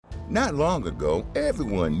Not long ago,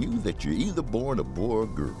 everyone knew that you're either born a boy or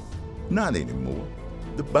girl. Not anymore.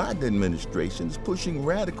 The Biden administration is pushing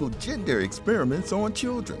radical gender experiments on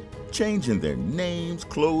children, changing their names,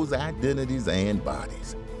 clothes, identities, and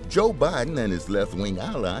bodies. Joe Biden and his left-wing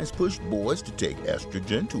allies push boys to take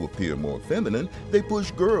estrogen to appear more feminine. They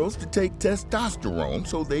push girls to take testosterone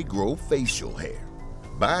so they grow facial hair.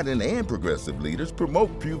 Biden and progressive leaders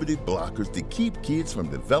promote puberty blockers to keep kids from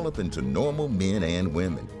developing to normal men and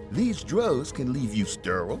women. These drugs can leave you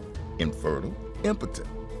sterile, infertile, impotent.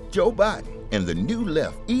 Joe Biden and the new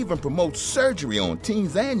left even promote surgery on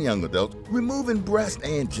teens and young adults, removing breasts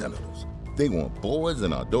and genitals. They want boys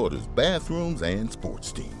in our daughters' bathrooms and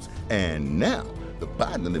sports teams. And now, the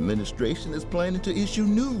Biden administration is planning to issue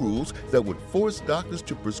new rules that would force doctors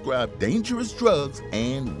to prescribe dangerous drugs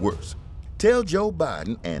and worse. Tell Joe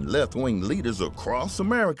Biden and left-wing leaders across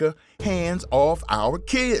America, hands off our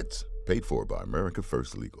kids. Paid for by America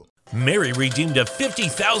First Legal. Mary redeemed a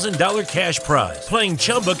 $50,000 cash prize playing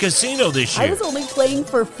Chumba Casino this year. I was only playing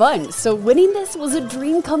for fun, so winning this was a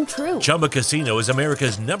dream come true. Chumba Casino is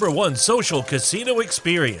America's #1 social casino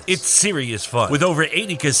experience. It's serious fun. With over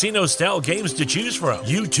 80 casino-style games to choose from,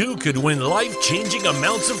 you too could win life-changing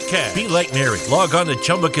amounts of cash. Be like Mary. Log on to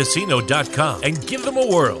ChumbaCasino.com and give them a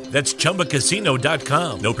whirl. That's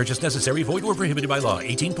ChumbaCasino.com. No purchase necessary. Void or prohibited by law.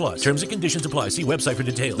 18+. Terms and conditions apply. See website for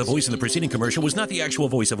details. The voice in the preceding commercial was not the actual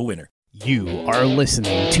voice of a winner. You are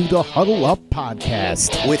listening to the Huddle Up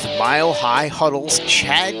Podcast with Mile High Huddle's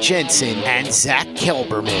Chad Jensen and Zach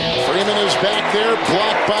Kelberman. Freeman is back there,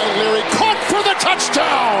 blocked by Leary, caught for the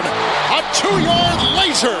touchdown! A 2-yard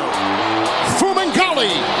laser!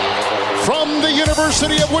 Fumagalli from the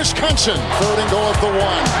University of Wisconsin. 3rd and goal at the 1.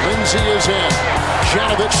 Lindsey is in.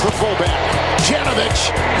 Janovich, the fullback.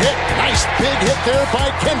 Janovich hit. Nice big hit there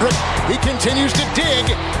by Kendrick. He continues to dig.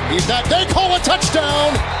 He's not. They call a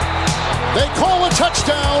touchdown. They call a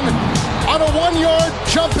touchdown on a 1-yard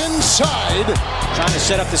jump inside. Trying to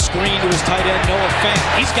set up the screen to his tight end, Noah Fant.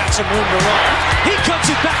 He's got some room to run. He cuts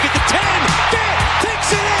it back at the 10. Fant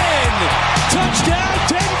takes it in. Touchdown,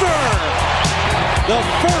 Denver. The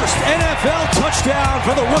first NFL touchdown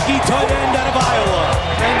for the rookie tight end out of Iowa.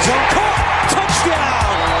 End zone caught. Touchdown,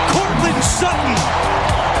 Courtland Sutton.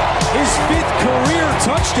 His 5th career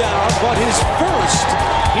touchdown, but his first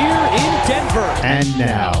here in Denver. And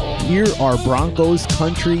now, here are Broncos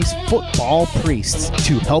country's football priests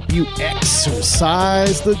to help you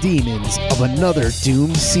exorcise the demons of another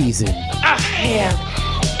doomed season. I have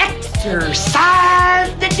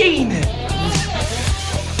exorcised the demons.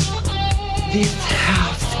 This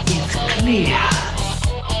house is clear.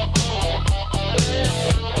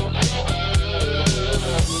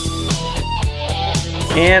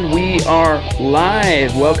 And we are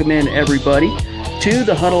live. Welcome in, everybody, to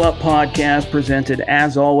the Huddle Up Podcast, presented,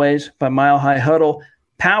 as always, by Mile High Huddle,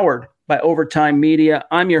 powered by Overtime Media.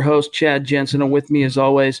 I'm your host, Chad Jensen, and with me, as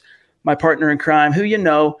always, my partner in crime, who you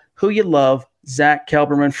know, who you love, Zach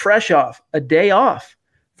Kelberman, fresh off, a day off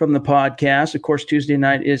from the podcast. Of course, Tuesday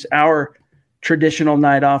night is our traditional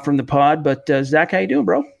night off from the pod, but Zach, how you doing,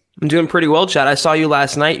 bro? I'm doing pretty well, Chad. I saw you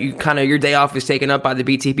last night. Your day off was taken up by the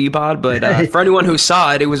BTP pod, but for anyone who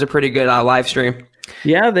saw it, it was a pretty good live stream.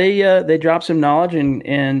 Yeah, they dropped some knowledge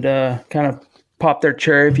and kind of popped their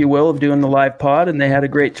cherry, if you will, of doing the live pod, and they had a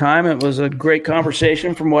great time. It was a great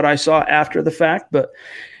conversation from what I saw after the fact, but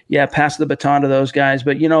yeah, pass the baton to those guys.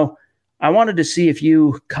 But, you know, I wanted to see if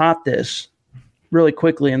you caught this really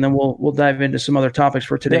quickly, and then we'll dive into some other topics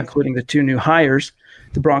for today, including the 2 new hires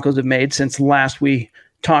the Broncos have made since last we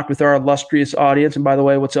talked with our illustrious audience. And by the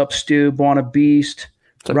way, what's up, Stu, Buona Beast,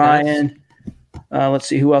 Ryan? Let's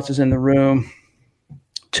see who else is in the room.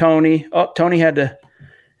 Tony. Oh, Tony had to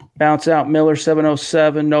bounce out. Miller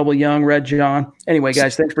 707, Noble Young, Red John. Anyway,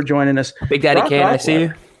 guys, thanks for joining us. Big Daddy Kane, I see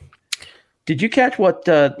you. Did you catch what?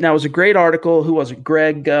 Now, it was a great article. Who was it?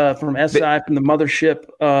 Greg from SI from the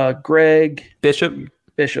Mothership. Greg Bishop.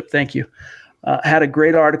 Thank you. Had a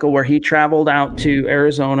great article where he traveled out to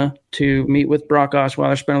Arizona to meet with Brock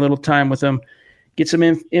Osweiler, spend a little time with him, get some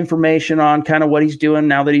information on kind of what he's doing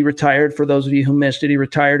now that he retired. For those of you who missed it, he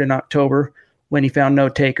retired in October when he found no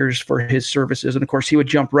takers for his services. And, of course, he would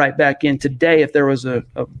jump right back in today if there was a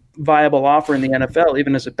viable offer in the NFL,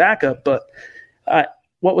 even as a backup. But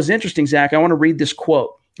what was interesting, Zach, I want to read this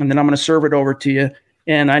quote, and then I'm going to serve it over to you.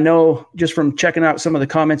 And I know just from checking out some of the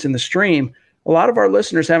comments in the stream, a lot of our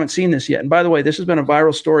listeners haven't seen this yet. And by the way, this has been a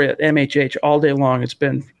viral story at MHH all day long. It's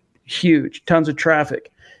been huge, tons of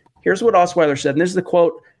traffic. Here's what Osweiler said, and this is the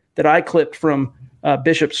quote that I clipped from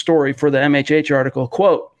Bishop's story for the MHH article.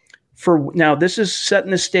 Quote, now this is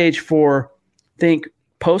setting the stage for, think,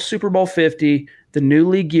 post-Super Bowl 50, The new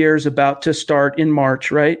league year is about to start in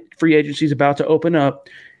March, right? Free agency is about to open up.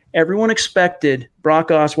 Everyone expected Brock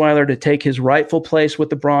Osweiler to take his rightful place with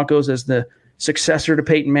the Broncos as the successor to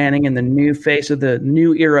Peyton Manning and the new face of the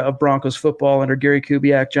new era of Broncos football under Gary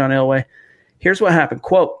Kubiak, John Elway. Here's what happened.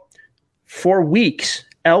 Quote, for weeks,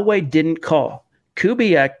 Elway didn't call.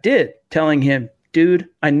 Kubiak did, telling him, dude,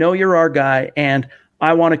 I know you're our guy, and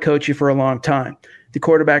I want to coach you for a long time. The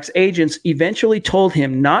quarterback's agents eventually told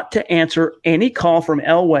him not to answer any call from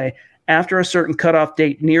Elway after a certain cutoff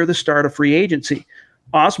date near the start of free agency.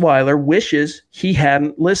 Osweiler wishes he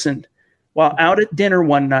hadn't listened. While out at dinner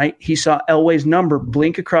one night, he saw Elway's number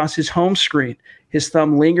blink across his home screen. His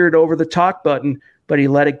thumb lingered over the talk button, but he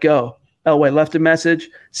let it go. Elway left a message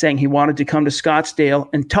saying he wanted to come to Scottsdale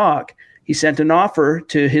and talk. He sent an offer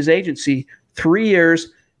to his agency, 3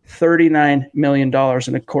 years, $39 million.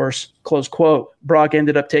 And of course, close quote, Brock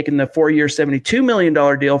ended up taking the 4-year, $72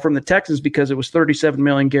 million deal from the Texans because it was $37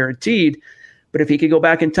 million guaranteed. But if he could go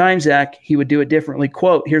back in time, Zach, he would do it differently.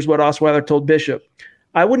 Quote, here's what Osweiler told Bishop.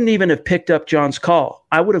 I wouldn't even have picked up John's call.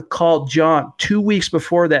 I would have called John 2 weeks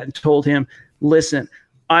before that and told him, listen,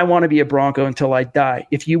 I want to be a Bronco until I die.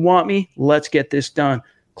 If you want me, let's get this done.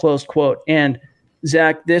 Close quote. And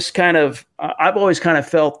Zach, this kind of, I've always kind of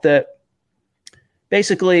felt that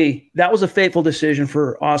basically that was a fateful decision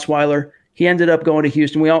for Osweiler. He ended up going to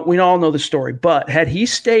Houston. We all know the story. But had he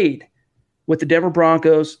stayed with the Denver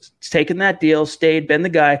Broncos, taken that deal, stayed, been the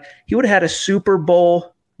guy, he would have had a Super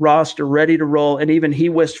Bowl roster ready to roll. And even he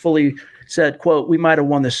wistfully said, quote, we might have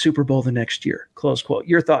won the Super Bowl the next year, close quote.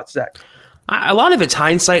 Your thoughts, Zach? A lot of it's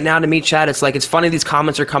hindsight now to me, Chad. It's like, it's funny these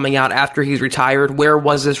comments are coming out after he's retired. Where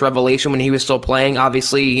was this revelation when he was still playing?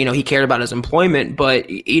 Obviously, he cared about his employment. But,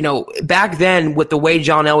 back then with the way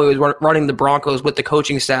John Elway was running the Broncos with the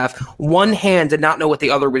coaching staff, one hand did not know what the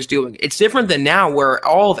other was doing. It's different than now where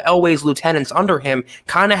all of Elway's lieutenants under him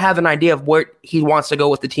kind of have an idea of where he wants to go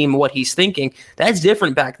with the team and what he's thinking. That's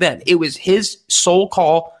different back then. It was his sole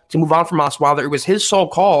call to move on from Osweiler. It was his sole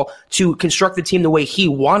call to construct the team the way he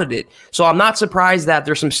wanted it. So I'm not surprised that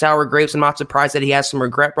there's some sour grapes. I'm not surprised that he has some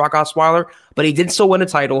regret, Brock Osweiler, but he did still win a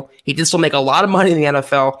title. He did still make a lot of money in the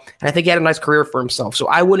NFL, and I think he had a nice career for himself. So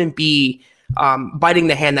I wouldn't be biting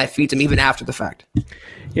the hand that feeds him even after the fact.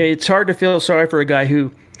 Yeah, it's hard to feel sorry for a guy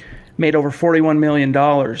who made over $41 million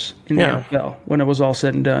in the NFL when it was all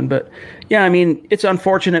said and done. But yeah, I mean, it's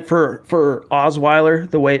unfortunate for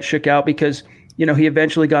Osweiler the way it shook out because he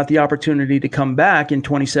eventually got the opportunity to come back in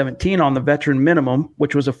 2017 on the veteran minimum,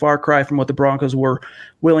 which was a far cry from what the Broncos were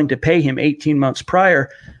willing to pay him 18 months prior.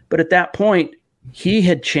 But at that point, he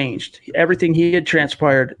had changed. Everything he had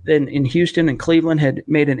transpired in Houston and Cleveland had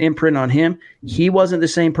made an imprint on him. He wasn't the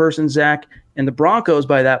same person, Zach, and the Broncos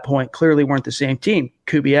by that point clearly weren't the same team.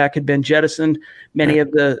 Kubiak had been jettisoned. Many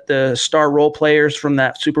of the star role players from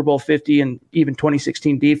that Super Bowl 50 and even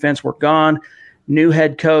 2016 defense were gone. New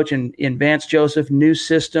head coach and Vance Joseph, new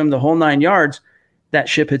system, the whole 9 yards, that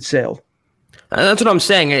ship had sailed. That's what I'm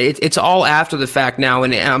saying. It's all after the fact now,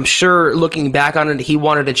 and I'm sure looking back on it, he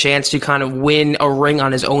wanted a chance to kind of win a ring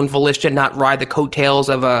on his own volition, not ride the coattails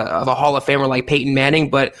of a Hall of Famer like Peyton Manning.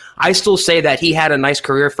 But I still say that he had a nice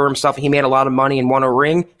career for himself. He made a lot of money and won a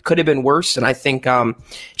ring. Could have been worse, and I think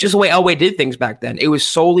just the way Elway did things back then, it was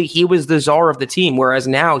solely he was the czar of the team, whereas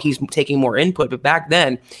now he's taking more input. But back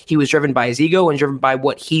then, he was driven by his ego and driven by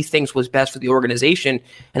what he thinks was best for the organization,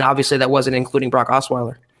 and obviously that wasn't including Brock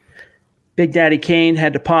Osweiler. Big Daddy Kane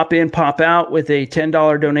had to pop in, pop out with a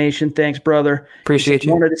 $10 donation. Thanks, brother. Appreciate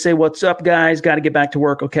you. Wanted to say, what's up, guys? Got to get back to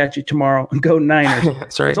work. I'll catch you tomorrow. Go Niners.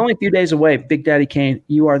 That's right. It's only a few days away. Big Daddy Kane,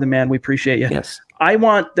 you are the man. We appreciate you. Yes.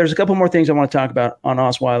 There's a couple more things I want to talk about on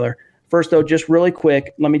Osweiler. First, though, just really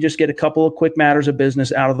quick, let me just get a couple of quick matters of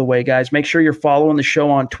business out of the way, guys. Make sure you're following the show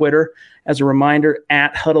on Twitter. As a reminder,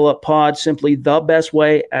 @HuddleUpPod, simply the best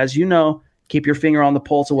way, as you know, keep your finger on the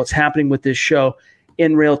pulse of what's happening with this show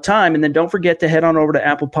in real time. And then don't forget to head on over to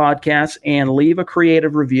Apple Podcasts and leave a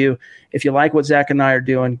creative review. If you like what Zach and I are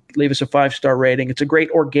doing, leave us a 5-star rating. It's a great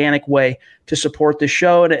organic way to support the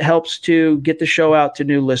show, and it helps to get the show out to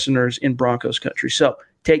new listeners in Broncos country. So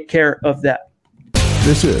take care of that.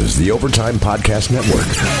 This is the Overtime Podcast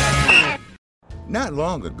Network. Not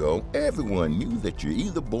long ago, everyone knew that you're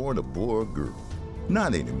either born a boy or girl.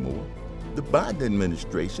 Not anymore. The Biden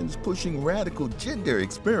administration is pushing radical gender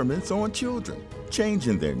experiments on children,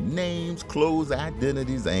 changing their names, clothes,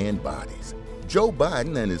 identities, and bodies. Joe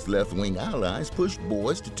Biden and his left-wing allies push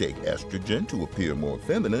boys to take estrogen to appear more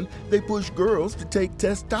feminine. They push girls to take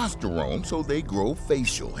testosterone so they grow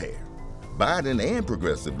facial hair. Biden and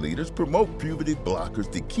progressive leaders promote puberty blockers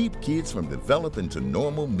to keep kids from developing to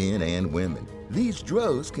normal men and women. These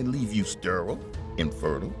drugs can leave you sterile,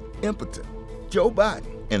 infertile, impotent. Joe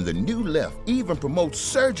Biden and the new left even promotes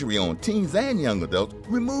surgery on teens and young adults,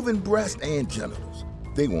 removing breasts and genitals.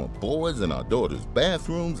 They want boys in our daughters'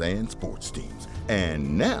 bathrooms and sports teams.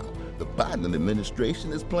 And now, the Biden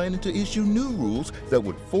administration is planning to issue new rules that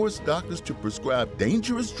would force doctors to prescribe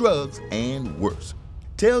dangerous drugs and worse.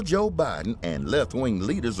 Tell Joe Biden and left-wing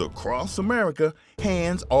leaders across America,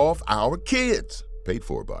 hands off our kids. Paid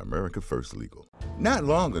for by America First Legal. Not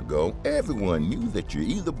long ago, everyone knew that you're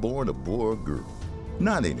either born a boy or girl.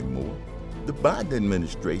 Not anymore. The Biden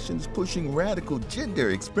administration is pushing radical gender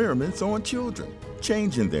experiments on children,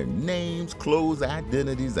 changing their names, clothes,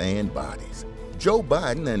 identities, and bodies. Joe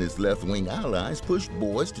Biden and his left-wing allies push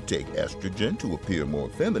boys to take estrogen to appear more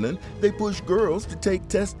feminine. They push girls to take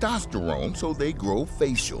testosterone so they grow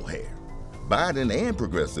facial hair. Biden and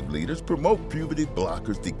progressive leaders promote puberty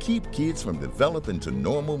blockers to keep kids from developing to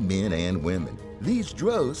normal men and women. These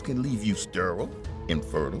drugs can leave you sterile,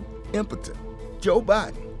 infertile, impotent. Joe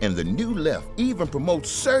Biden and the new left even promotes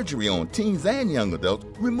surgery on teens and young adults,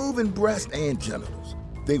 removing breasts and genitals.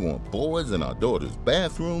 They want boys in our daughters'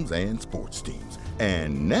 bathrooms and sports teams.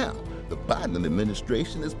 And now, the Biden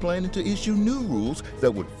administration is planning to issue new rules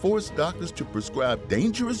that would force doctors to prescribe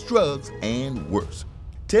dangerous drugs and worse.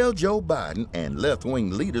 Tell Joe Biden and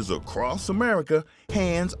left-wing leaders across America,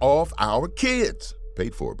 hands off our kids.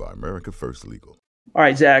 Paid for by America First Legal. All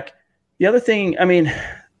right, Zach. The other thing, I mean,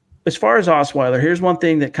 as far as Osweiler, here's one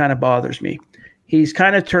thing that kind of bothers me. He's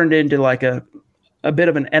kind of turned into like a bit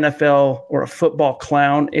of an NFL or a football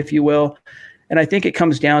clown, if you will. And I think it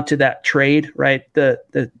comes down to that trade, right?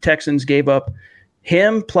 The Texans gave up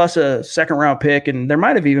him plus a second-round pick, and there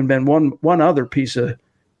might have even been one other piece of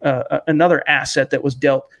another asset that was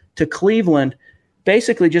dealt to Cleveland,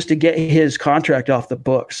 basically just to get his contract off the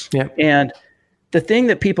books. Yeah. And the thing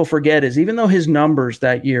that people forget is even though his numbers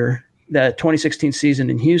that year, that 2016 season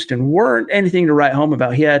in Houston, weren't anything to write home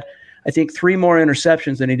about, he had, I think, 3 more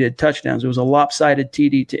interceptions than he did touchdowns. It was a lopsided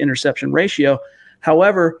TD to interception ratio.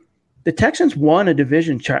 However, the Texans won a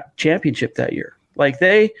division championship that year. Like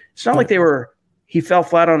it's not like he fell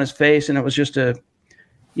flat on his face and it was just a,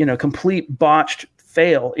 complete botched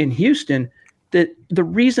fail in Houston. That the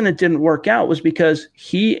reason it didn't work out was because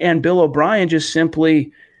he and Bill O'Brien just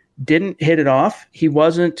simply didn't hit it off. He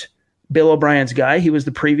wasn't Bill O'Brien's guy. He was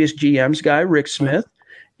the previous GM's guy, Rick Smith.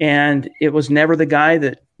 And it was never the guy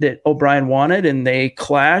that O'Brien wanted, and they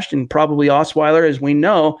clashed. And probably Osweiler, as we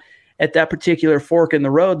know, at that particular fork in the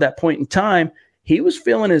road, that point in time, he was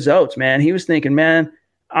feeling his oats, man. He was thinking, man,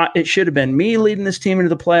 it should have been me leading this team into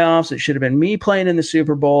the playoffs. It should have been me playing in the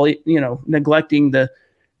Super Bowl, neglecting the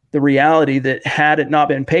reality that had it not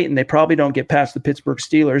been Peyton, they probably don't get past the Pittsburgh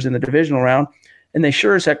Steelers in the divisional round. And they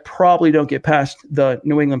sure as heck probably don't get past the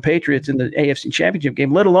New England Patriots in the AFC Championship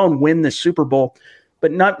game, let alone win the Super Bowl.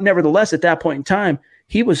 But nevertheless, at that point in time,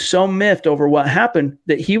 he was so miffed over what happened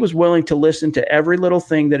that he was willing to listen to every little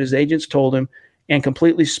thing that his agents told him and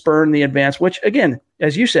completely spurn the advance, which, again,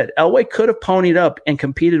 as you said, Elway could have ponied up and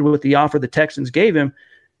competed with the offer the Texans gave him.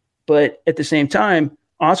 But at the same time,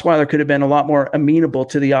 Osweiler could have been a lot more amenable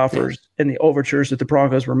to the offers and the overtures that the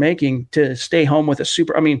Broncos were making to stay home with a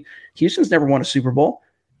Super. I mean, Houston's never won a Super Bowl.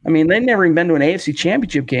 I mean, they'd never even been to an AFC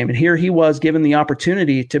Championship game. And here he was given the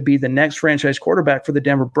opportunity to be the next franchise quarterback for the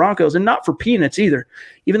Denver Broncos, and not for peanuts either.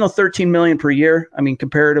 Even though $13 million per year, I mean,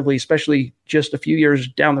 comparatively, especially just a few years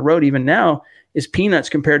down the road, even now, is peanuts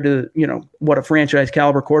compared to, what a franchise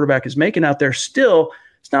caliber quarterback is making out there. Still,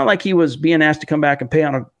 it's not like he was being asked to come back and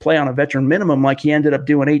play on a veteran minimum like he ended up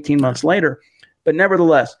doing 18 months later. But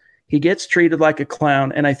nevertheless, he gets treated like a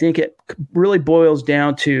clown. And I think it really boils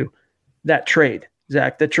down to that trade,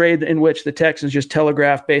 Zach, the trade in which the Texans just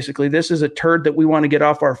telegraphed basically, this is a turd that we want to get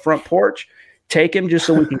off our front porch. Take him just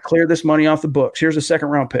so we can clear this money off the books. Here's a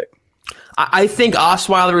second-round pick. I think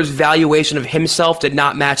Osweiler's valuation of himself did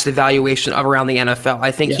not match the valuation of around the NFL.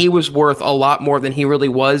 I think he was worth a lot more than he really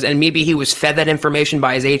was, and maybe he was fed that information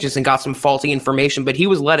by his agents and got some faulty information, but he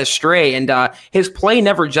was led astray, and his play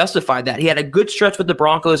never justified that. He had a good stretch with the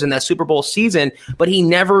Broncos in that Super Bowl season, but he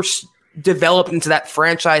never developed into that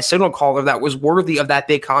franchise signal caller that was worthy of that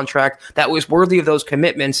big contract, that was worthy of those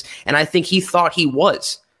commitments, and I think he thought he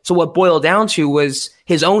was. So what boiled down to was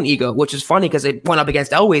his own ego, which is funny because it went up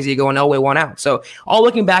against Elway's ego and Elway won out. So all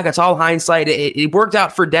looking back, it's all hindsight. It worked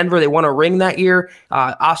out for Denver. They won a ring that year.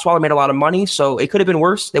 Osweiler made a lot of money, so it could have been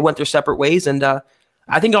worse. They went their separate ways, and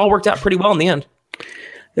I think it all worked out pretty well in the end.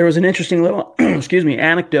 There was an interesting little,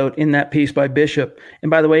 anecdote in that piece by Bishop. And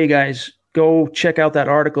by the way, you guys, go check out that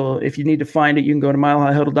article. If you need to find it, you can go to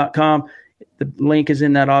milehighhuddle.com. The link is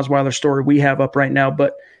in that Osweiler story we have up right now.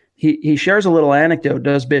 But he shares a little anecdote,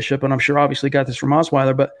 does Bishop, and I'm sure obviously got this from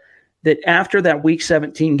Osweiler, but that after that Week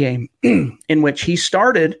 17 game in which he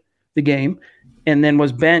started the game and then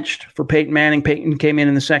was benched for Peyton Manning. Peyton came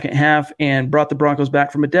in the second half and brought the Broncos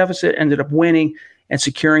back from a deficit, ended up winning and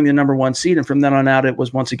securing the number 1 seed. And from then on out, it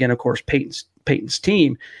was once again, of course, Peyton's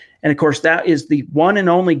team. And of course, that is the one and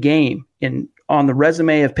only game on the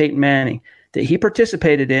resume of Peyton Manning that he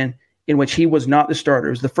participated in which he was not the starter.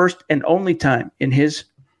 It was the first and only time in his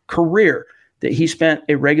career that he spent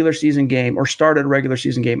a regular season game or started a regular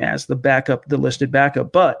season game as the backup, the listed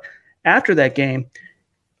backup. But after that game,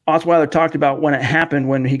 Osweiler talked about when it happened,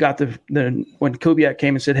 when he got when Kubiak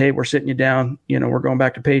came and said, "Hey, we're sitting you down. We're going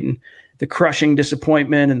back to Peyton." The crushing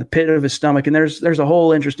disappointment and the pit of his stomach. And there's a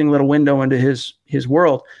whole interesting little window into his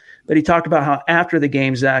world. But he talked about how after the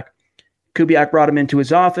game, Zach, Kubiak brought him into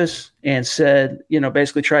his office and said,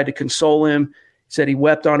 basically tried to console him. Said he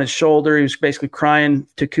wept on his shoulder. He was basically crying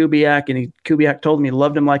to Kubiak, and Kubiak told him he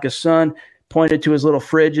loved him like a son, pointed to his little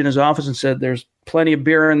fridge in his office and said, "There's plenty of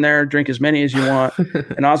beer in there. Drink as many as you want."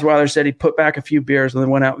 And Osweiler said he put back a few beers and then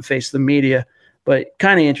went out and faced the media. But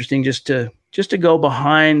kind of interesting just to go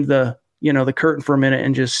behind the curtain for a minute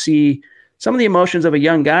and just see some of the emotions of a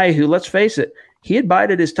young guy who, let's face it, he had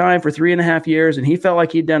bided his time for 3.5 years and he felt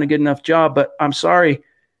like he'd done a good enough job. But I'm sorry,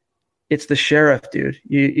 it's the sheriff, dude.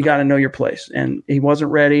 You got to know your place. And he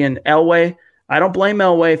wasn't ready. And Elway, I don't blame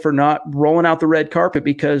Elway for not rolling out the red carpet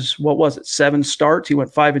because, 7 starts? He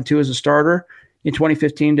went 5-2 as a starter. In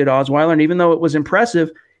 2015 did Osweiler. And even though it was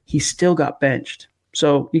impressive, he still got benched.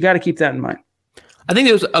 So you got to keep that in mind. I think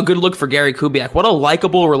it was a good look for Gary Kubiak. What a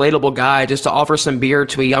likable, relatable guy just to offer some beer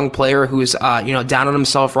to a young player who's, down on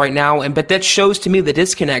himself right now. But that shows to me the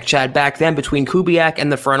disconnect, Chad, back then between Kubiak and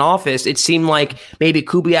the front office. It seemed like maybe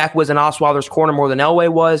Kubiak was in Osweiler's corner more than Elway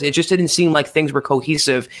was. It just didn't seem like things were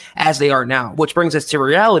cohesive as they are now, which brings us to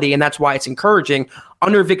reality. And that's why it's encouraging.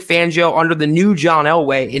 Under Vic Fangio, under the new John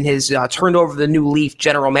Elway in his turned over the new leaf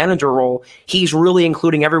general manager role, he's really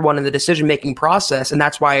including everyone in the decision-making process, and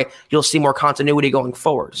that's why you'll see more continuity going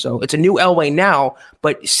forward. So it's a new Elway now,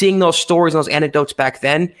 but seeing those stories and those anecdotes back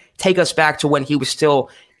then take us back to when he was still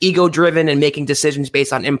ego-driven and making decisions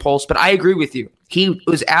based on impulse. But I agree with you. He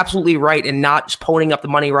was absolutely right in not just ponying up the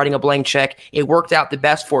money, writing a blank check. It worked out the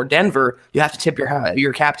best for Denver. You have to tip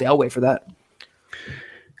your cap to Elway for that.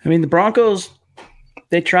 I mean, the Broncos,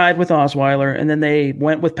 they tried with Osweiler, and then they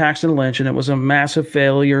went with Paxton Lynch, and it was a massive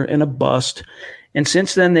failure and a bust. And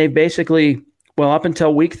since then, they've basically, up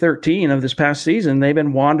until week 13 of this past season, they've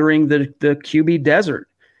been wandering the QB desert,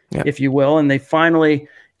 if you will. And they finally,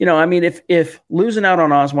 if losing out on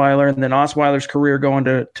Osweiler and then Osweiler's career going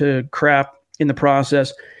to crap in the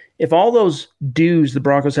process, if all those dues the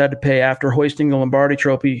Broncos had to pay after hoisting the Lombardi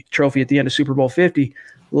trophy at the end of Super Bowl 50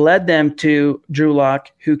 led them to Drew Lock,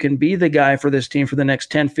 who can be the guy for this team for the next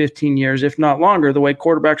 10, 15 years, if not longer, the way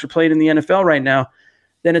quarterbacks are played in the NFL right now,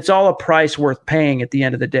 then it's all a price worth paying at the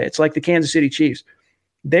end of the day. It's like the Kansas City Chiefs.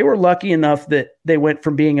 They were lucky enough that they went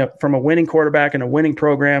from being from a winning quarterback and a winning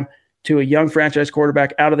program to a young franchise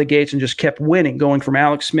quarterback out of the gates and just kept winning, going from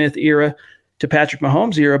Alex Smith era to Patrick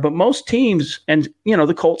Mahomes era. But most teams, and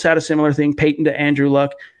the Colts had a similar thing, Peyton to Andrew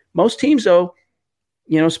Luck. Most teams, though,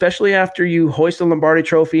 especially after you hoist the Lombardi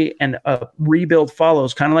trophy and a rebuild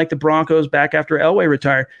follows, kind of like the Broncos back after Elway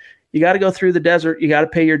retired, you got to go through the desert. You got to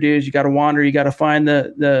pay your dues. You got to wander. You got to find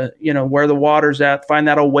the where the water's at, find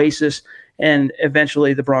that oasis. And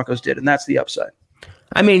eventually the Broncos did. And that's the upside.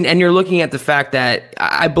 I mean, and you're looking at the fact that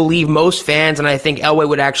I believe most fans, and I think Elway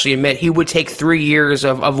would actually admit, he would take 3 years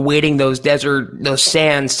of waiting those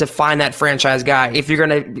sands to find that franchise guy. If you're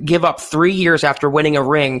going to give up 3 years after winning a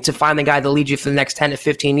ring to find the guy that leads you for the next 10 to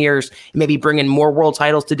 15 years, and maybe bring in more world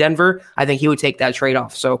titles to Denver, I think he would take that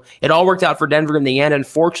trade-off. So it all worked out for Denver in the end.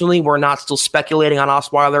 Unfortunately, we're not still speculating on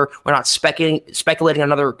Osweiler. We're not speculating on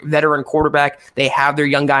another veteran quarterback. They have their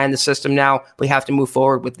young guy in the system now. We have to move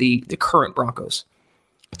forward with the current Broncos.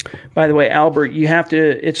 By the way, Albert,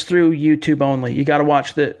 it's through YouTube only. You got to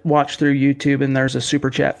watch through YouTube, and there's a super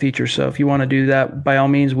chat feature. So if you want to do that, by all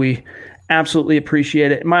means, we absolutely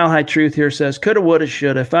appreciate it. Mile High Truth here says, coulda, woulda,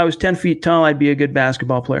 shoulda. If I was 10 feet tall, I'd be a good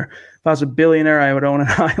basketball player. If I was a billionaire, I would own an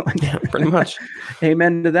island. Yeah, pretty much.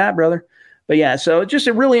 Amen to that, brother. But yeah, so just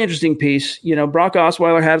a really interesting piece. Brock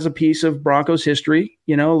Osweiler has a piece of Broncos history,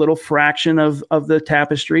 a little fraction of the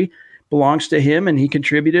tapestry belongs to him, and he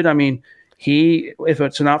contributed. I mean, if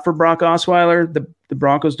it's not for Brock Osweiler, the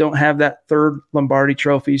Broncos don't have that third Lombardi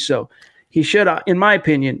trophy. So he should, in my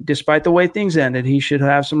opinion, despite the way things ended, he should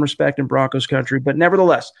have some respect in Broncos country. But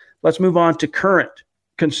nevertheless, let's move on to current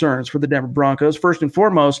concerns for the Denver Broncos. First and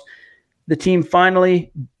foremost, the team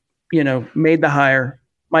finally, made the hire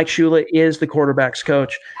Mike Shula is the quarterback's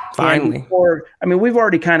coach. Finally. We've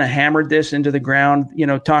already kind of hammered this into the ground,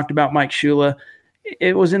 talked about Mike Shula.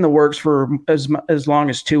 It was in the works for as long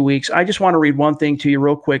as 2 weeks. I just want to read one thing to you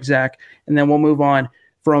real quick, Zach, and then we'll move on.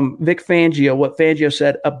 From Vic Fangio, what Fangio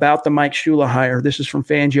said about the Mike Shula hire. This is from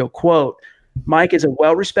Fangio, quote, Mike is a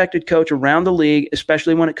well-respected coach around the league,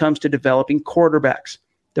 especially when it comes to developing quarterbacks.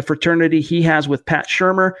 The fraternity he has with Pat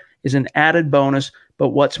Shurmur is an added bonus, but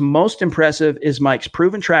what's most impressive is Mike's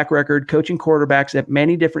proven track record coaching quarterbacks at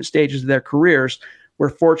many different stages of their careers. We're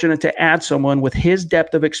fortunate to add someone with his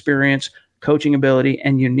depth of experience, coaching ability,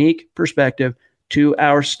 and unique perspective to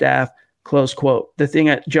our staff, close quote. The thing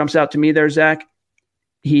that jumps out to me there, Zach,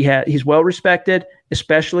 he's well respected,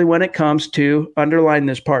 especially when it comes to, underline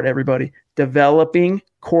this part, everybody, developing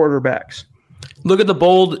quarterbacks. Look at the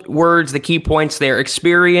bold words, the key points there.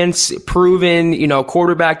 Experience, proven,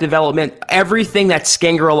 quarterback development, everything that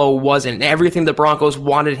Scangarello wasn't, everything the Broncos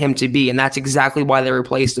wanted him to be, and that's exactly why they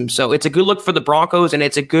replaced him. So it's a good look for the Broncos, and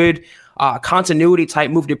it's a good continuity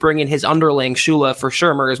type move to bring in his underling, Shula, for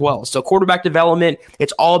Shurmur as well. So quarterback development,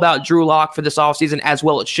 it's all about Drew Lock for this offseason, as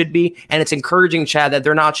well it should be, and it's encouraging, Chad, that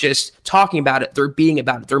they're not just talking about it, they're being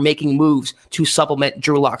about it. They're making moves to supplement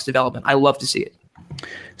Drew Lock's development. I love to see it.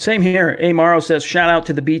 Same here. Amaro says, shout out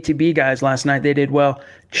to the BTB guys last night. They did well.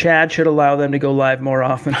 Chad should allow them to go live more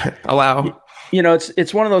often. Allow.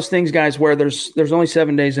 It's one of those things, guys, where there's only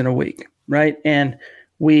 7 days in a week, right? And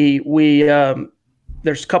we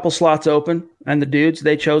there's a couple slots open, and the dudes,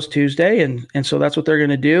 they chose Tuesday, and so that's what they're going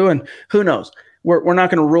to do. And who knows? We're not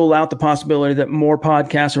going to rule out the possibility that more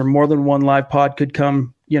podcasts or more than one live pod could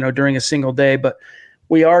come, during a single day. But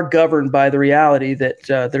we are governed by the reality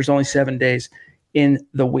that there's only 7 days in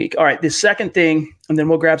the week. All right, the second thing, and then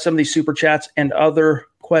we'll grab some of these super chats and other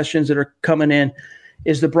questions that are coming in,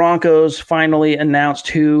 is the Broncos finally announced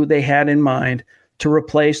who they had in mind to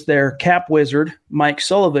replace their cap wizard, Mike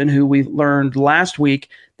Sullivan, who we learned last week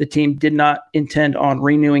the team did not intend on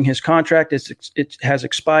renewing his contract. It has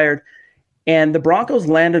expired. And the Broncos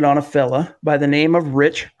landed on a fella by the name of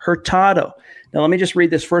Rich Hurtado. Now, let me just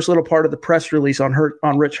read this first little part of the press release on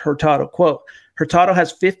Rich Hurtado. Quote, Hurtado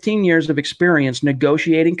has 15 years of experience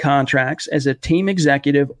negotiating contracts as a team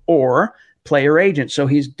executive or player agent. So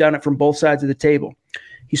he's done it from both sides of the table.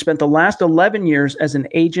 He spent the last 11 years as an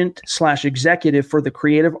agent/executive for the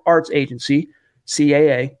Creative Arts Agency,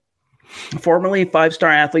 CAA, formerly Five Star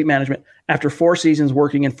Athlete Management, after 4 seasons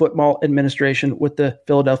working in football administration with the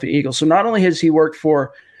Philadelphia Eagles. So not only has he worked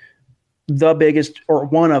for the biggest or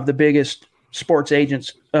one of the biggest sports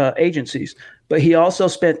agencies, but he also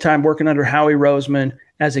spent time working under Howie Roseman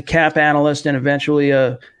as a cap analyst, and eventually,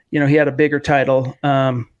 he had a bigger title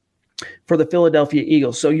for the Philadelphia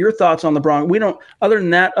Eagles. So your thoughts on the Broncos? We don't,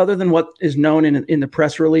 other than what is known in the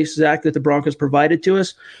press release, Zach, that the Broncos provided to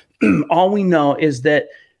us, all we know is that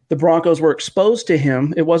the Broncos were exposed to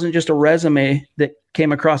him. It wasn't just a resume that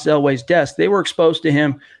came across Elway's desk. They were exposed to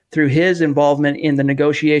him through his involvement in the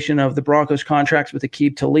negotiation of the Broncos contracts with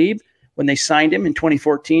Aqib Talib. When they signed him in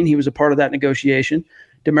 2014, he was a part of that negotiation.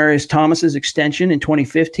 Demaryius Thomas's extension in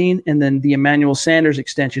 2015, and then the Emmanuel Sanders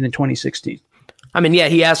extension in 2016. I mean, yeah,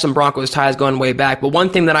 he has some Broncos ties going way back, but one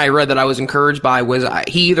thing that I read that I was encouraged by was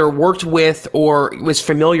he either worked with or was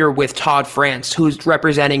familiar with Todd France, who's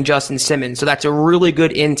representing Justin Simmons. So that's a really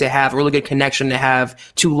good in to have, a really good connection to have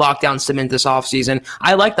to lock down Simmons this offseason.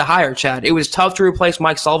 I like the hire, Chad. It was tough to replace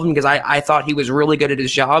Mike Sullivan because I thought he was really good at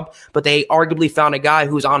his job, but they arguably found a guy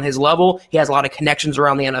who's on his level. He has a lot of connections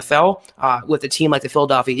around the NFL with a team like the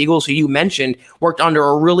Philadelphia Eagles, who you mentioned worked under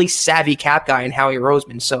a really savvy cap guy in Howie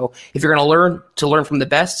Roseman. So if you're going to learn from the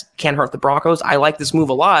best, can't hurt the Broncos. I like this move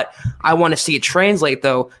a lot. I want to see it translate,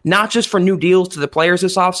 though, not just for new deals to the players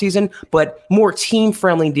this offseason, but more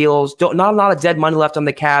team-friendly deals. Not a lot of dead money left on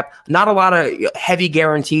the cap, not a lot of heavy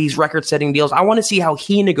guarantees, record-setting deals. I want to see how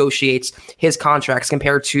he negotiates his contracts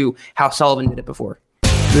compared to how Sullivan did it before.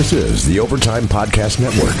 This is the Overtime Podcast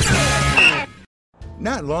Network.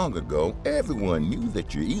 Not long ago, everyone knew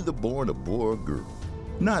that you're either born a boy or girl.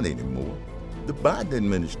 Not anymore. The Biden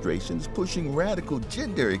administration is pushing radical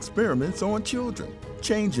gender experiments on children,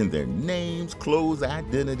 changing their names, clothes,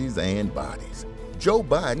 identities, and bodies. Joe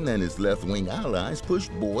Biden and his left-wing allies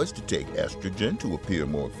pushed boys to take estrogen to appear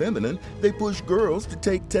more feminine. They push girls to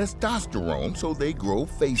take testosterone so they grow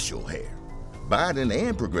facial hair. Biden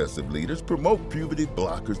and progressive leaders promote puberty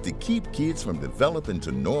blockers to keep kids from developing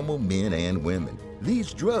to normal men and women.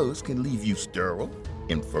 These drugs can leave you sterile,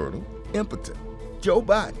 infertile, impotent. Joe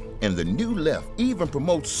Biden and the new left even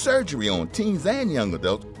promotes surgery on teens and young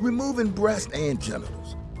adults, removing breasts and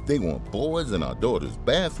genitals. They want boys in our daughters'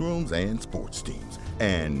 bathrooms and sports teams.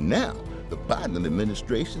 And now, the Biden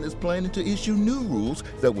administration is planning to issue new rules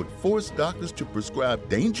that would force doctors to prescribe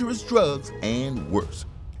dangerous drugs and worse.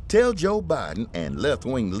 Tell Joe Biden and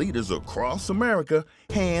left-wing leaders across America,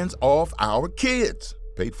 hands off our kids.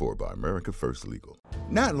 Paid for by America First Legal.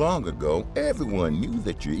 Not long ago, everyone knew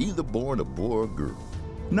that you're either born a boy or girl.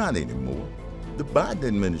 Not anymore. The Biden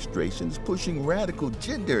administration is pushing radical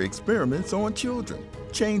gender experiments on children,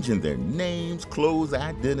 changing their names, clothes,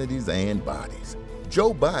 identities, and bodies.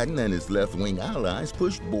 Joe Biden and his left-wing allies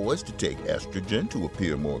push boys to take estrogen to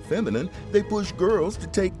appear more feminine. They push girls to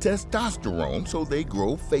take testosterone so they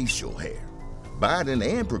grow facial hair. Biden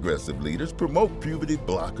and progressive leaders promote puberty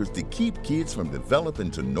blockers to keep kids from developing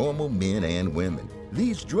to normal men and women.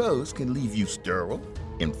 These drugs can leave you sterile,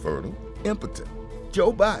 infertile, impotent.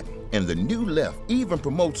 Joe Biden and the new left even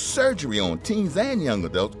promotes surgery on teens and young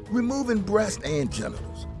adults, removing breasts and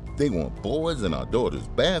genitals. They want boys in our daughters'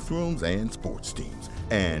 bathrooms and sports teams.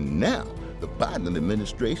 And now, the Biden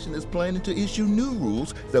administration is planning to issue new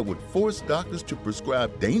rules that would force doctors to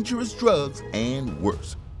prescribe dangerous drugs and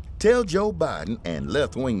worse. Tell Joe Biden and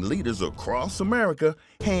left-wing leaders across America,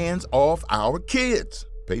 hands off our kids.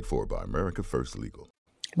 Paid for by America First Legal.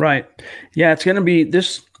 Right. Yeah, it's going to be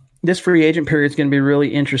this free agent period is going to be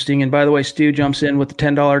really interesting. And by the way, Stu jumps in with the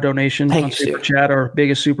 $10 donation on Super Chat, our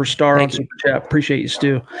biggest superstar on Super Chat. Appreciate you,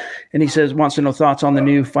 Stu. And he says, wants to know thoughts on the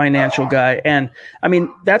new financial guy. And I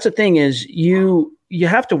mean, that's the thing is you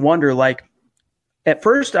have to wonder, like, at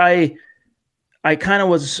first I kind of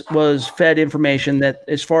was fed information that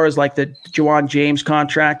as far as like the Juwan James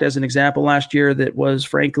contract as an example last year, that was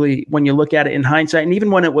frankly, when you look at it in hindsight, and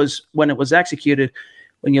even when it was executed,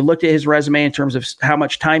 when you looked at his resume in terms of how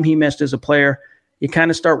much time he missed as a player, you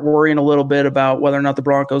kind of start worrying a little bit about whether or not the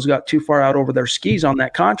Broncos got too far out over their skis on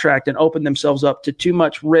that contract and opened themselves up to too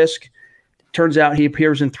much risk. Turns out he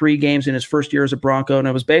appears in 3 games in his first year as a Bronco, and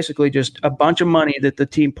it was basically just a bunch of money that the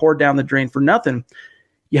team poured down the drain for nothing.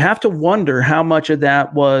 You have to wonder how much of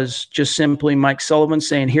that was just simply Mike Sullivan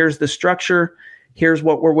saying, here's the structure, here's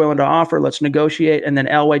what we're willing to offer, let's negotiate, and then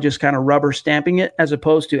Elway just kind of rubber stamping it, as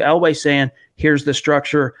opposed to Elway saying, here's the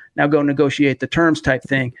structure, now go negotiate the terms type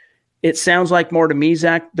thing. It sounds like more to me,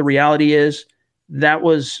 Zach. The reality is that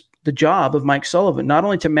was the job of Mike Sullivan, not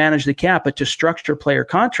only to manage the cap, but to structure player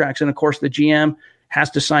contracts. And of course, the GM has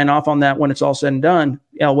to sign off on that when it's all said and done.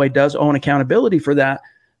 Elway does own accountability for that.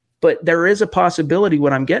 But there is a possibility,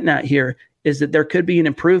 what I'm getting at here, is that there could be an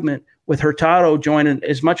improvement with Hurtado joining.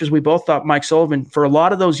 As much as we both thought Mike Sullivan, for a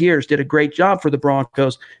lot of those years, did a great job for the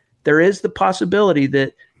Broncos, there is the possibility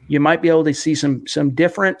that you might be able to see some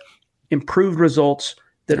different, improved results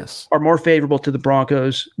that are more favorable to the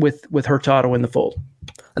Broncos with Hurtado in the fold.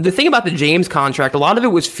 The thing about the James contract, a lot of it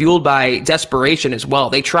was fueled by desperation as well.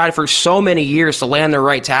 They tried for so many years to land their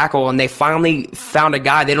right tackle, and they finally found a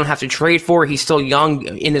guy they don't have to trade for. He's still young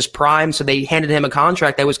in his prime, so they handed him a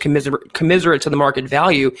contract that was commiserate to the market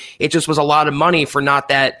value. It just was a lot of money for not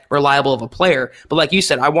that reliable of a player. But like you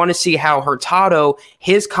said, I want to see how Hurtado,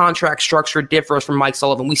 his contract structure differs from Mike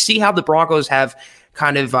Sullivan. We see how the Broncos have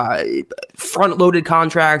kind of front-loaded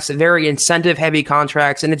contracts, very incentive-heavy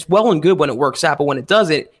contracts, and it's well and good when it works out, but when it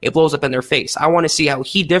doesn't, it blows up in their face. I want to see how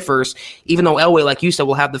he differs, even though Elway, like you said,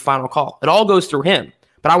 will have the final call. It all goes through him,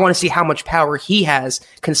 but I want to see how much power he has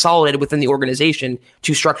consolidated within the organization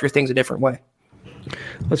to structure things a different way.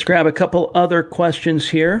 Let's grab a couple other questions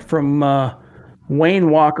here from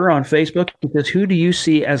Wayne Walker on Facebook. He says, who do you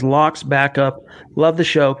see as Locke's backup? Love the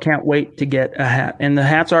show. Can't wait to get a hat. And the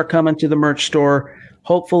hats are coming to the merch store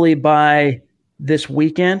hopefully by this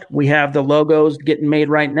weekend. We have the logos getting made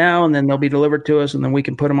right now, and then they'll be delivered to us, and then we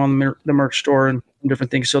can put them on the merch store and different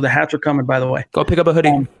things. So the hats are coming, by the way. Go pick up a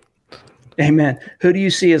hoodie. Amen. Who do you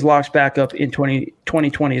see as Locke's backup in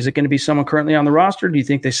 2020? Is it going to be someone currently on the roster? Do you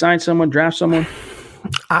think they sign someone, draft someone?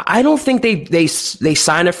 I don't think they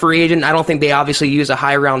sign a free agent. I don't think they obviously use a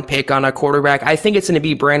high round pick on a quarterback. I think it's going to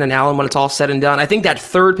be Brandon Allen when it's all said and done. I think that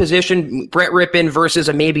third position, Brett Rippon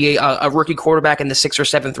versus maybe a rookie quarterback in the 6th or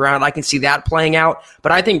 7th round, I can see that playing out.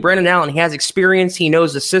 But I think Brandon Allen, he has experience, he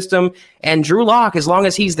knows the system, and Drew Lock, as long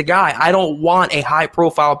as he's the guy, I don't want a high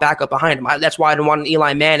profile backup behind him. That's why I didn't want an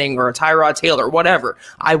Eli Manning or a Tyrod Taylor or whatever.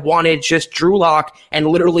 I wanted just Drew Lock and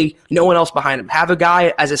literally no one else behind him. Have a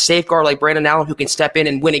guy as a safeguard like Brandon Allen who can step in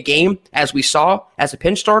and win a game, as we saw, as a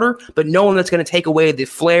pinch starter, but no one that's going to take away the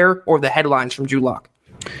flair or the headlines from Drew Lock.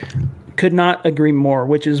 Could not agree more,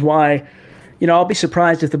 which is why, I'll be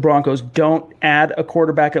surprised if the Broncos don't add a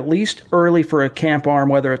quarterback at least early for a camp arm,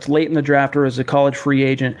 whether it's late in the draft or as a college free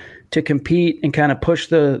agent, to compete and kind of push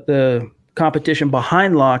the competition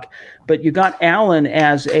behind Lock. But you got Allen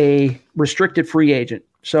as a restricted free agent.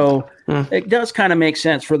 So it does kind of make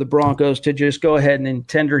sense for the Broncos to just go ahead and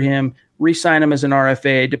tender him, re-sign him as an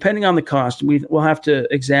RFA, depending on the cost. We'll have to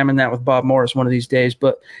examine that with Bob Morris one of these days.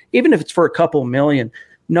 But even if it's for a couple million,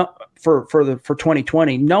 for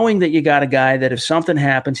 2020, knowing that you got a guy that if something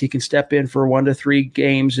happens, he can step in for 1 to 3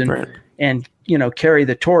 games and carry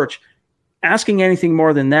the torch. Asking anything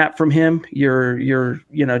more than that from him, you're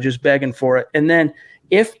just begging for it. And then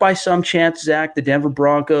if by some chance, Zach, the Denver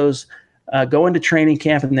Broncos go into training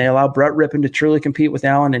camp and they allow Brett Rippon to truly compete with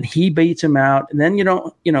Allen and he beats him out, and then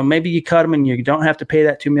maybe you cut him and you don't have to pay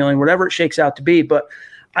that $2 million, whatever it shakes out to be. But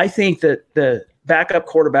I think that the backup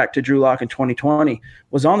quarterback to Drew Lock in 2020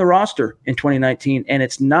 was on the roster in 2019, and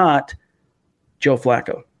it's not Joe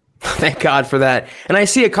Flacco. Thank God for that. And I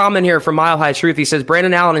see a comment here from Mile High Truth. He says,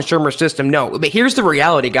 Brandon Allen and Shurmur's system, no. But here's the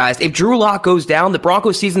reality, guys. If Drew Lock goes down, the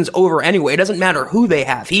Broncos season's over anyway. It doesn't matter who they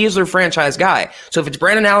have. He is their franchise guy. So if it's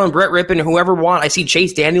Brandon Allen, Brett Rippon, whoever want, I see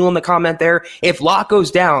Chase Daniel in the comment there. If Lock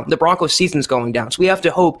goes down, the Broncos season's going down. So we have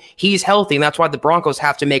to hope he's healthy, and that's why the Broncos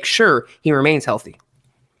have to make sure he remains healthy.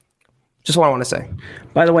 Just what I want to say.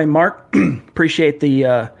 By the way, Mark, appreciate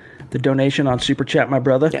the donation on Super Chat, my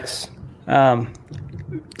brother. Yes.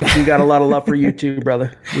 We got a lot of love for you too,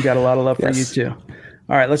 brother. We got a lot of love for you too.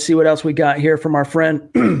 All right, let's see what else we got here from our friend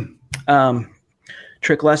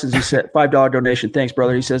Trick Lessons. He said $5 donation. Thanks,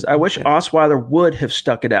 brother. He says, I wish Osweiler would have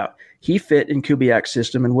stuck it out. He fit in Kubiak's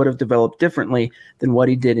system and would have developed differently than what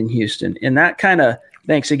he did in Houston. And that kind of,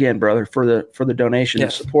 thanks again, brother, for the donation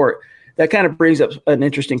and support. That kind of brings up an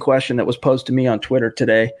interesting question that was posed to me on Twitter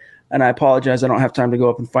today. And I apologize, I don't have time to go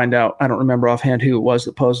up and find out. I don't remember offhand who it was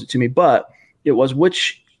that posed it to me, but it was,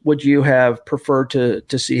 which would you have preferred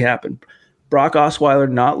to see happen? Brock Osweiler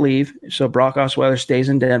not leave, so Brock Osweiler stays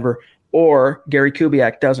in Denver, or Gary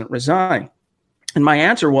Kubiak doesn't resign? And my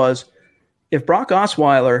answer was, if Brock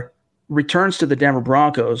Osweiler returns to the Denver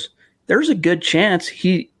Broncos, there's a good chance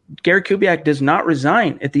Gary Kubiak does not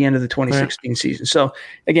resign at the end of the 2016 season. So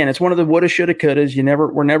again, it's one of the woulda, shoulda, couldas.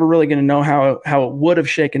 We're never really going to know how it would have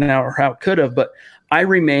shaken out or how it could have. But I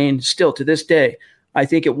remain still to this day, I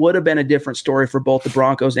think it would have been a different story for both the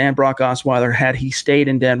Broncos and Brock Osweiler had he stayed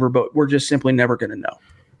in Denver, but we're just simply never going to know.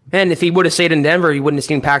 And if he would have stayed in Denver, he wouldn't have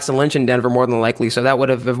seen Paxton Lynch in Denver more than likely. So that would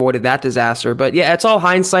have avoided that disaster. But yeah, it's all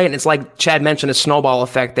hindsight. And it's like Chad mentioned, a snowball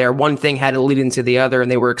effect there. One thing had to lead into the other and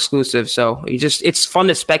they were exclusive. So it's fun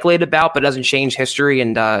to speculate about, but it doesn't change history.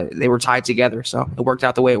 And they were tied together. So it worked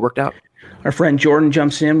out the way it worked out. Our friend Jordan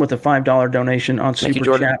jumps in with a $5 donation on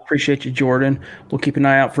Super Chat. Appreciate you, Jordan. We'll keep an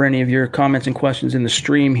eye out for any of your comments and questions in the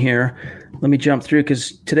stream here. Let me jump through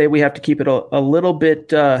because today we have to keep it a little bit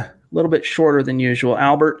shorter than usual.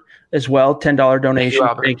 Albert as well, $10 donation.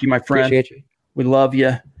 Thank you, my friend. Appreciate you. We love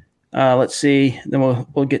you. Let's see. Then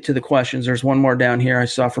we'll get to the questions. There's one more down here I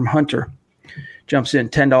saw from Hunter. Jumps in,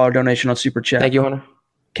 $10 donation on Super Chat. Thank you, Hunter.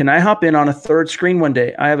 Can I hop in on a third screen one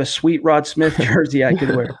day? I have a sweet Rod Smith jersey I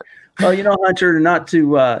could wear. Well, Hunter, not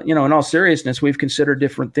to, in all seriousness, we've considered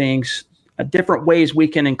different things, different ways we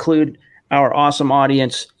can include our awesome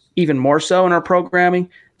audience even more so in our programming.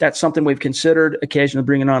 That's something we've considered, occasionally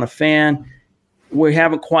bringing on a fan. We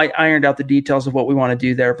haven't quite ironed out the details of what we want to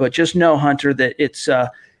do there, but just know, Hunter, that it's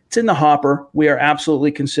in the hopper. We are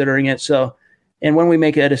absolutely considering it. So, and when we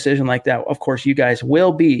make a decision like that, of course, you guys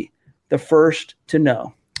will be the first to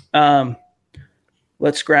know.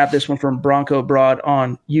 Let's grab this one from Bronco Broad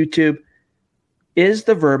on YouTube. Is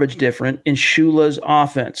the verbiage different in Shula's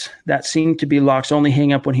offense? That seemed to be Locke's only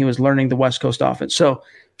hang up when he was learning the West Coast offense. So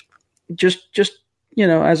just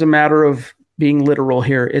as a matter of being literal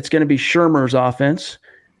here, it's going to be Shurmur's offense.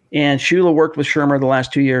 And Shula worked with Shurmur the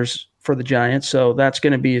last 2 years for the Giants. So that's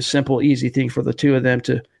going to be a simple, easy thing for the two of them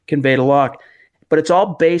to convey to Locke. But it's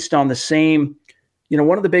all based on the same.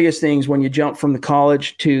 One of the biggest things when you jump from the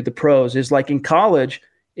college to the pros is like in college,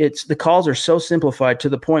 the calls are so simplified to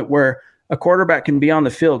the point where a quarterback can be on the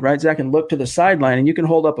field, right? Zach can look to the sideline and you can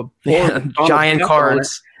hold up a board, giant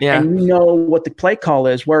cards. And you know what the play call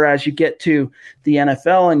is. Whereas you get to the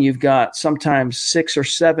NFL and you've got sometimes 6 or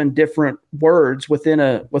 7 different words within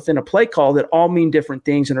a play call that all mean different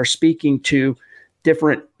things and are speaking to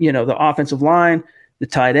different, the offensive line, the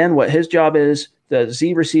tight end, what his job is, the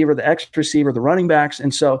Z receiver, the X receiver, the running backs.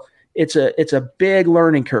 And so it's a big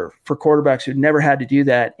learning curve for quarterbacks who've never had to do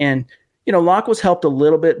that. And, Locke was helped a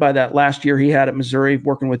little bit by that last year he had at Missouri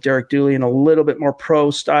working with Derek Dooley in a little bit more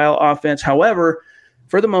pro-style offense. However,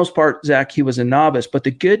 for the most part, Zach, he was a novice. But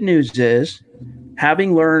the good news is,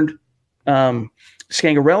 having learned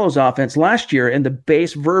Scangarello's offense last year and the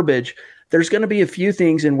base verbiage there's going to be a few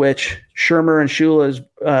things in which Shurmur and Shula's,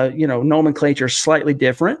 nomenclature is slightly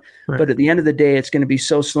different. Right. But at the end of the day, it's going to be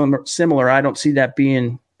so similar. I don't see that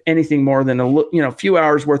being anything more than a few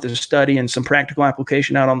hours worth of study and some practical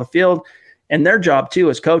application out on the field. And their job too,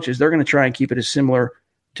 as coaches, they're going to try and keep it as similar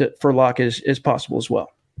for Locke as possible as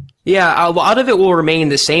well. Yeah, a lot of it will remain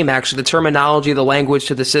the same, actually. The terminology, the language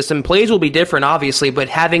to the system. Plays will be different, obviously, but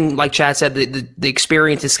having, like Chad said, the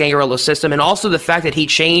experience in Scangarello's system, and also the fact that he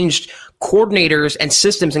changed coordinators and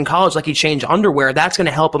systems in college like he changed underwear, that's going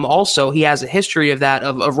to help him also. He has a history of that,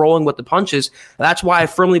 of rolling with the punches. That's why I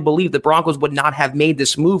firmly believe the Broncos would not have made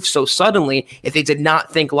this move so suddenly if they did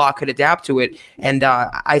not think Locke could adapt to it. And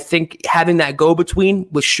I think having that go-between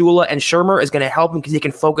with Shula and Shurmur is going to help him because he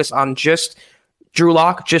can focus on just Drew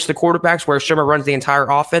Lock, just the quarterbacks, where Shurmur runs the entire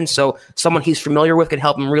offense. So someone he's familiar with can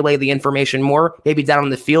help him relay the information more, maybe down on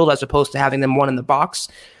the field as opposed to having them one in the box.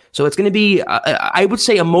 So it's going to be, I would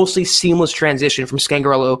say, a mostly seamless transition from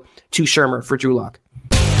Scangarello to Shurmur for Drew Lock.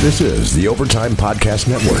 This is the Overtime Podcast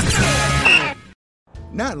Network.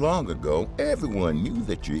 Not long ago, everyone knew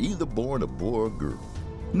that you're either born a boy or girl.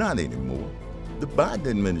 Not anymore. The Biden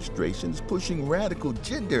administration is pushing radical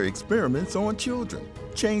gender experiments on children,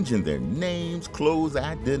 changing their names, clothes,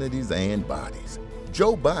 identities, and bodies.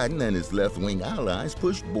 Joe Biden and his left-wing allies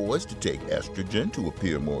push boys to take estrogen to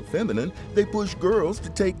appear more feminine. They push girls to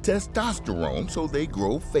take testosterone so they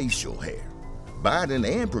grow facial hair. Biden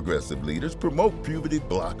and progressive leaders promote puberty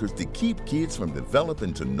blockers to keep kids from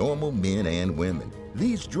developing to normal men and women.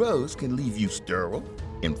 These drugs can leave you sterile,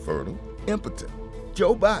 infertile, impotent.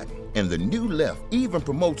 Joe Biden and the New Left even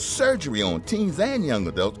promotes surgery on teens and young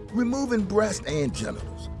adults, removing breasts and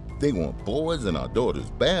genitals. They want boys in our daughters'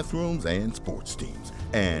 bathrooms and sports teams.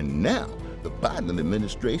 And now, the Biden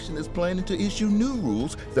administration is planning to issue new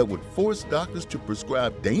rules that would force doctors to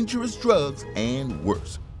prescribe dangerous drugs and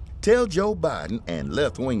worse. Tell Joe Biden and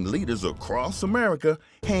left-wing leaders across America,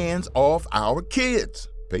 hands off our kids.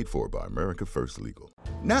 Paid for by America First Legal.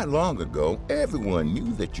 Not long ago, everyone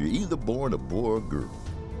knew that you're either born a boy or girl.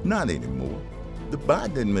 Not anymore. The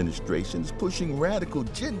Biden administration is pushing radical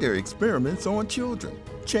gender experiments on children,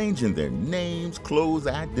 changing their names, clothes,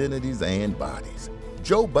 identities, and bodies.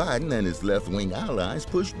 Joe Biden and his left-wing allies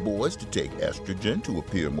push boys to take estrogen to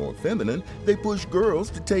appear more feminine. They push girls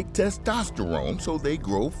to take testosterone so they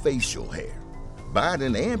grow facial hair.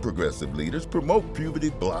 Biden and progressive leaders promote puberty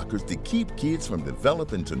blockers to keep kids from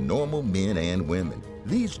developing to normal men and women.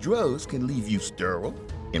 These drugs can leave you sterile,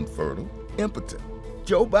 infertile, impotent.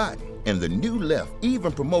 Joe Biden and the New Left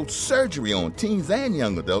even promotes surgery on teens and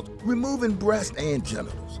young adults, removing breasts and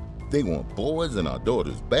genitals. They want boys in our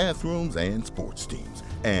daughters' bathrooms and sports teams.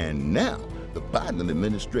 And now, the Biden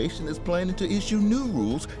administration is planning to issue new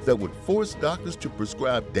rules that would force doctors to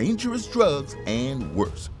prescribe dangerous drugs and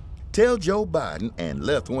worse. Tell Joe Biden and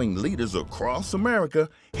left-wing leaders across America,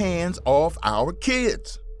 hands off our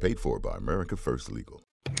kids. Paid for by America First Legal.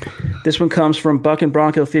 This one comes from Buck and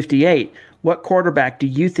Bronco 58. What quarterback do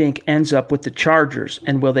you think ends up with the Chargers,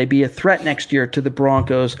 and will they be a threat next year to the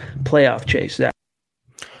Broncos' playoff chase?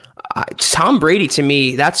 Tom Brady, to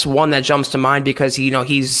me, that's one that jumps to mind because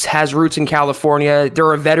he's has roots in California.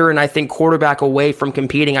 They're a veteran, I think, quarterback away from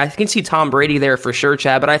competing. I can see Tom Brady there for sure,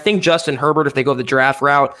 Chad. But I think Justin Herbert, if they go the draft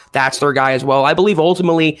route, that's their guy as well. I believe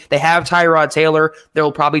ultimately they have Tyrod Taylor.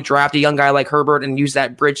 They'll probably draft a young guy like Herbert and use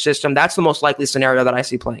that bridge system. That's the most likely scenario that I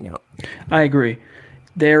see playing out. I agree.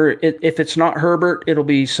 If it's not Herbert, it'll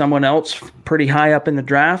be someone else pretty high up in the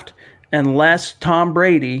draft, unless Tom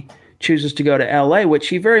Brady chooses to go to LA, which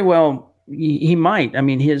he very well, he might. I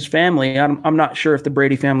mean, his family, I'm not sure if the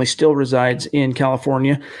Brady family still resides in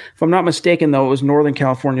California. If I'm not mistaken, though, it was Northern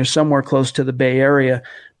California, somewhere close to the Bay Area.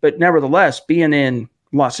 But nevertheless, being in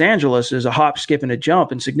Los Angeles is a hop, skip, and a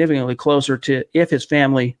jump, and significantly closer to, if his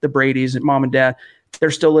family, the Bradys and mom and dad, they're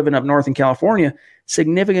still living up north in California,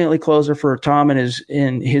 significantly closer for Tom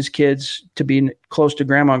and his kids to be close to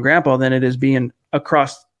grandma and grandpa than it is being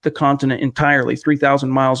across the continent entirely, 3,000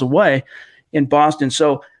 miles away in Boston.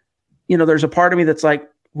 So, there's a part of me that's like,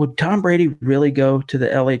 would Tom Brady really go to the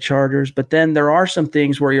LA Chargers? But then there are some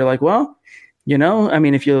things where you're like, well, I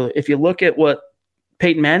mean, if you look at what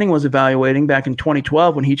Peyton Manning was evaluating back in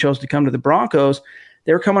 2012 when he chose to come to the Broncos,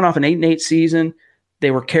 they were coming off an 8-8 season. They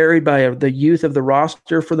were carried by the youth of the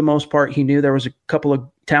roster for the most part. He knew there was a couple of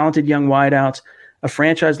talented young wideouts, a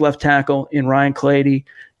franchise left tackle in Ryan Clady,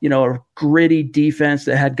 a gritty defense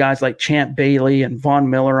that had guys like Champ Bailey and Von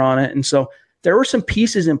Miller on it. And so there were some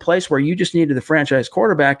pieces in place where you just needed the franchise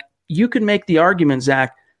quarterback. You could make the argument,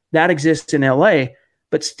 Zach, that exists in LA,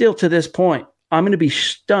 but still to this point, I'm going to be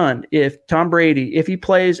stunned if Tom Brady, if he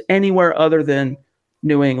plays anywhere other than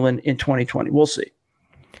New England in 2020. We'll see.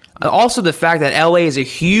 Also, the fact that LA is a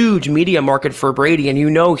huge media market for Brady,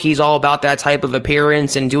 and he's all about that type of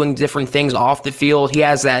appearance and doing different things off the field. He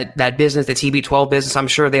has that business, the TB12 business. I'm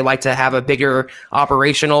sure they like to have a bigger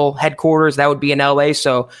operational headquarters. That would be in LA.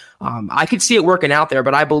 So I could see it working out there,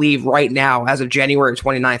 but I believe right now, as of January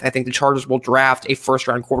 29th, I think the Chargers will draft a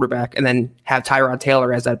first-round quarterback and then have Tyrod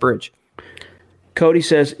Taylor as that bridge. Cody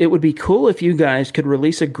says, it would be cool if you guys could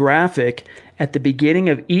release a graphic at the beginning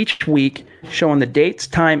of each week showing the dates,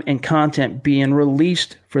 time, and content being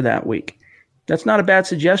released for that week. That's not a bad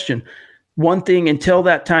suggestion. One thing until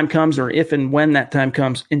that time comes, or if and when that time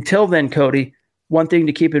comes, until then, Cody, one thing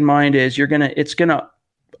to keep in mind is it's gonna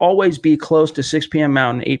always be close to 6 p.m.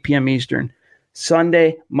 Mountain, 8 p.m. Eastern.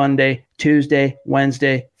 Sunday, Monday, Tuesday,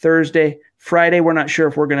 Wednesday, Thursday, Friday. We're not sure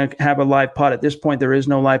if we're going to have a live pod. At this point, there is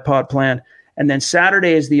no live pod planned. And then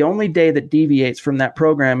Saturday is the only day that deviates from that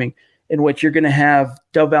programming, in which you're going to have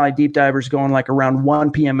Dove Valley Deep Divers going like around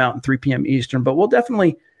 1 p.m. Mountain, 3 p.m. Eastern. But we'll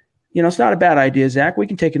definitely, it's not a bad idea, Zach. We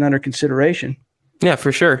can take it under consideration. Yeah,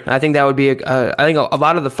 for sure. I think that would be I think a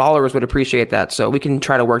lot of the followers would appreciate that. So we can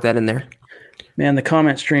try to work that in there. Man, the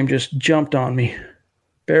comment stream just jumped on me.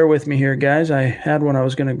 Bear with me here, guys. I had one I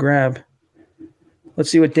was going to grab. Let's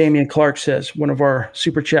see what Damian Clark says, one of our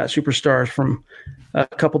Super Chat superstars from a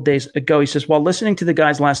couple days ago. He says, while listening to the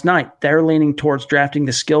guys last night, they're leaning towards drafting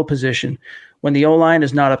the skill position when the O-line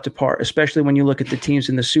is not up to par, especially when you look at the teams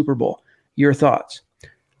in the Super Bowl. Your thoughts?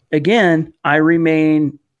 Again, I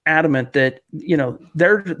remain adamant that,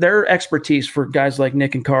 their expertise for guys like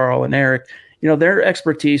Nick and Carl and Eric, their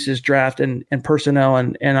expertise is draft and personnel,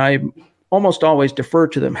 and I almost always defer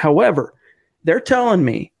to them. However, they're telling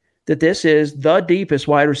me that this is the deepest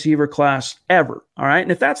wide receiver class ever. All right.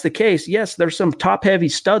 And if that's the case, yes, there's some top heavy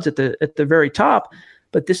studs at the very top,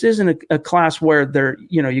 but this isn't a class where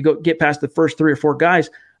you get past the first 3 or 4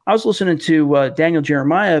 guys. I was listening to Daniel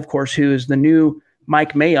Jeremiah, of course, who is the new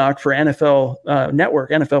Mike Mayock for NFL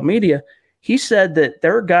Network, NFL Media. He said that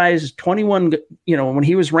there are guys 21, when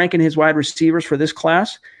he was ranking his wide receivers for this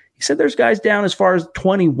class, he said there's guys down as far as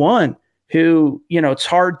 21 who, it's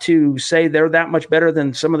hard to say they're that much better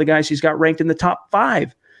than some of the guys he's got ranked in the top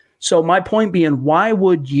 5. So my point being, why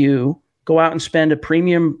would you go out and spend a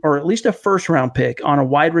premium or at least a first-round pick on a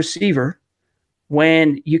wide receiver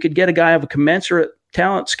when you could get a guy of a commensurate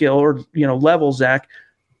talent skill or, level, Zach,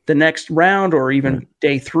 the next round or even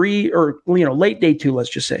day 3 or, late day 2, let's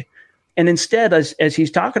just say. And instead, as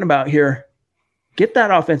he's talking about here, get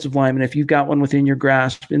that offensive lineman if you've got one within your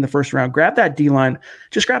grasp in the first round. Grab that D-line.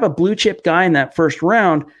 Just grab a blue-chip guy in that first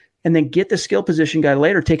round and then get the skill position guy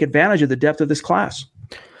later. Take advantage of the depth of this class.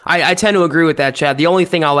 I tend to agree with that, Chad. The only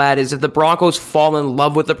thing I'll add is if the Broncos fall in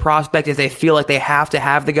love with the prospect, if they feel like they have to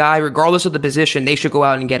have the guy, regardless of the position, they should go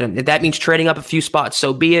out and get him. If that means trading up a few spots,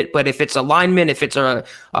 so be it. But if it's a lineman, if it's a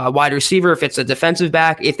wide receiver, if it's a defensive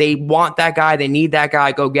back, if they want that guy, they need that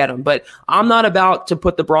guy, go get him. But I'm not about to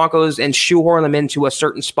put the Broncos and shoehorn them into a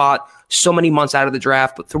certain spot so many months out of the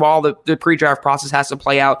draft. But through all the pre-draft process has to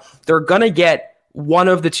play out, they're going to get one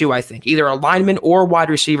of the two, I think, either a lineman or wide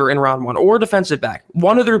receiver in round 1 or a defensive back.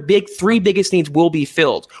 One of their 3 biggest needs will be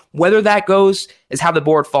filled. Whether that goes is how the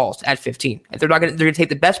board falls at 15. If they're going to take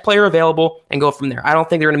the best player available and go from there. I don't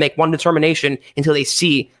think they're going to make one determination until they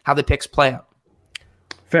see how the picks play out.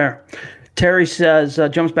 Fair. Terry says,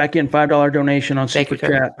 jumps back in, $5 donation on Super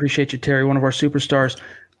Chat. Appreciate you, Terry, one of our superstars.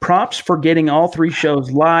 Props for getting all 3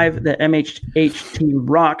 shows live. The MHH team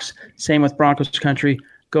rocks. Same with Broncos Country.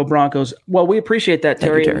 Go Broncos. Well, we appreciate that,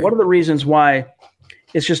 Terry. And one of the reasons why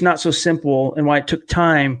it's just not so simple and why it took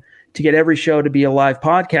time to get every show to be a live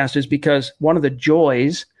podcast is because one of the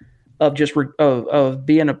joys of just of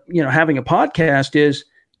being having a podcast is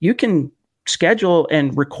you can schedule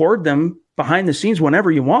and record them behind the scenes whenever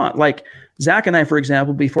you want. Like Zach and I, for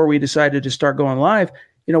example, before we decided to start going live,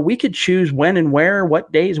 we could choose when and where,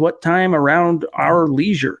 what days, what time around our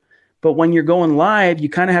leisure. But when you're going live, you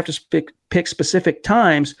kind of have to pick specific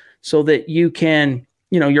times so that you can,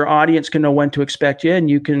 your audience can know when to expect you, and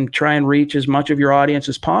you can try and reach as much of your audience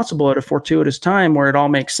as possible at a fortuitous time where it all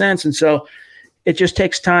makes sense. And so it just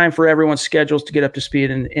takes time for everyone's schedules to get up to speed.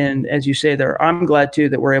 And as you say there, I'm glad too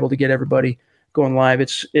that we're able to get everybody going live.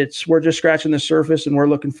 We're just scratching the surface, and we're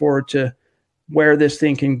looking forward to where this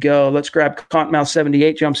thing can go. Let's grab Cottonmouth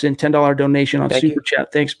 78 jumps in, $10 donation on Super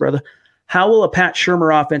Chat. Thanks, brother. How will a Pat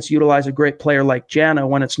Shurmur offense utilize a great player like Jano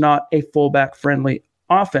when it's not a fullback-friendly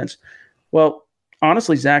offense? Well,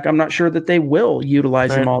 honestly, Zach, I'm not sure that they will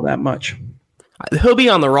utilize him all that much. He'll be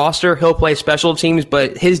on the roster. He'll play special teams,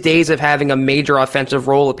 but his days of having a major offensive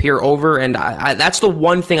role appear over. And that's the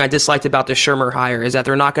one thing I disliked about the Shurmur hire, is that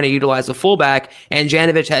they're not going to utilize the fullback. And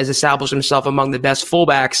Janovich has established himself among the best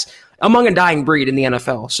fullbacks among a dying breed in the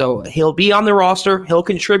NFL. So he'll be on the roster. He'll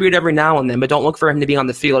contribute every now and then, but don't look for him to be on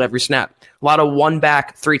the field every snap. A lot of one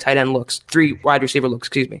back, 3 tight end looks, 3 wide receiver looks,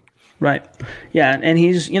 Right. Yeah, and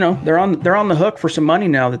he's, they're on the hook for some money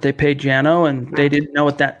now that they paid Jano, and they didn't know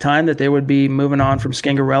at that time that they would be moving on from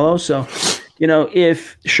Scangarello. So,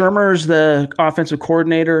 if Shurmur's the offensive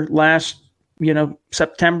coordinator last,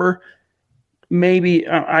 September, maybe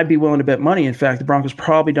I'd be willing to bet money. In fact, the Broncos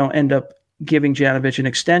probably don't end up giving Janovich an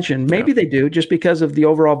extension. Maybe they do, just because of the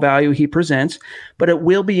overall value he presents. But it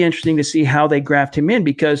will be interesting to see how they graft him in,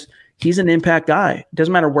 because he's an impact guy. It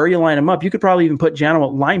doesn't matter where you line him up. You could probably even put Jano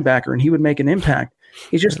at linebacker and he would make an impact.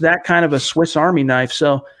 He's just that kind of a Swiss Army knife.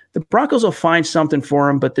 So the Broncos will find something for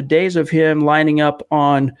him, but the days of him lining up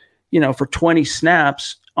on, for 20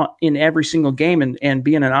 snaps in every single game and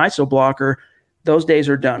being an ISO blocker, those days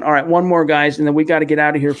are done. All right, one more, guys, and then we got to get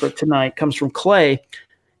out of here for tonight. Comes from Clay.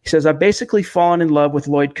 He says, I've basically fallen in love with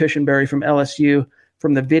Lloyd Cushenberry from LSU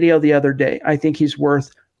from the video the other day. I think he's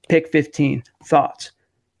worth pick 15. Thoughts?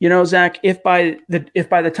 Zach, if by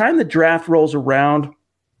the time the draft rolls around,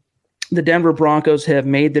 the Denver Broncos have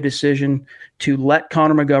made the decision to let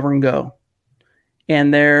Connor McGovern go,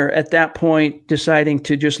 and they're at that point deciding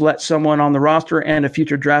to just let someone on the roster and a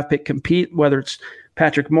future draft pick compete, whether it's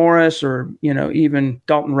Patrick Morris or, even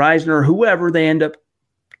Dalton Risner or whoever they end up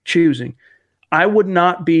choosing, I would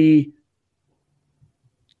not be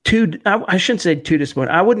I shouldn't say too disappointed.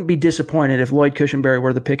 I wouldn't be disappointed if Lloyd Cushenberry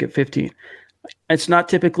were the pick at 15. It's not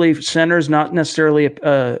typically centers, not necessarily,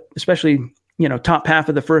 especially, top half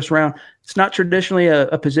of the first round. It's not traditionally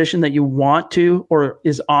a position that you want to or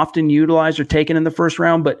is often utilized or taken in the first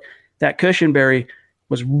round. But that Cushenberry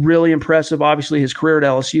was really impressive. Obviously, his career at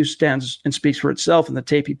LSU stands and speaks for itself in the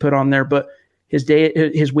tape he put on there. But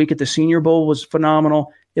his week at the Senior Bowl was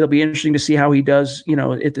phenomenal. It'll be interesting to see how he does,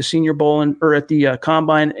 at the Senior Bowl or at the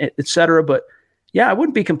Combine, et cetera. But yeah, I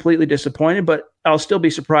wouldn't be completely disappointed, but I'll still be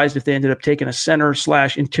surprised if they ended up taking a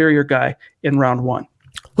center/interior guy in round 1.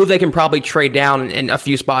 Who they can probably trade down in a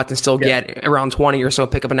few spots and still get around 20 or so,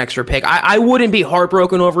 pick up an extra pick. I wouldn't be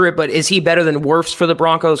heartbroken over it, but is he better than Wirfs for the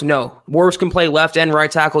Broncos? No. Wirfs can play left and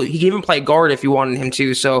right tackle. He can even play guard if you wanted him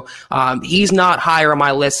to. So he's not higher on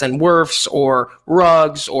my list than Wirfs or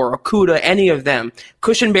Ruggs or Okudah, any of them.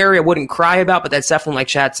 Cushenberry I wouldn't cry about, but that's definitely, like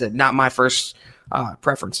Chad said, not my first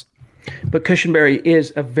preference. But Cushenberry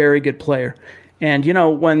is a very good player. And,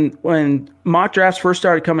 when mock drafts first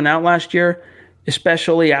started coming out last year,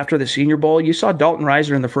 especially after the Senior Bowl, you saw Dalton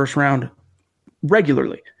Risner in the first round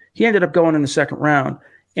regularly. He ended up going in the second round.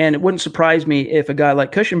 And it wouldn't surprise me if a guy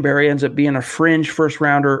like Cushenberry ends up being a fringe first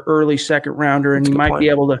rounder, early second rounder, and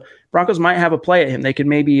Broncos might have a play at him. They could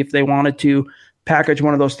maybe, if they wanted to, package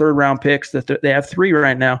one of those third round picks that they have 3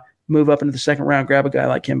 right now, move up into the second round, grab a guy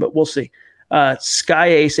like him, but we'll see. Sky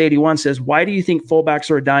Ace 81 says, why do you think fullbacks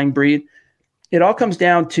are a dying breed? It all comes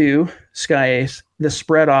down to, Sky Ace, the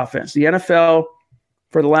spread offense. The NFL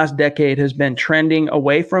for the last decade has been trending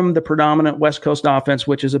away from the predominant West Coast offense,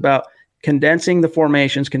 which is about condensing the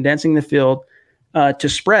formations, condensing the field to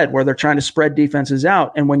spread, where they're trying to spread defenses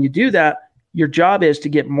out. And when you do that, your job is to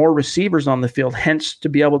get more receivers on the field, hence to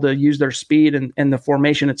be able to use their speed and the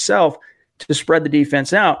formation itself to spread the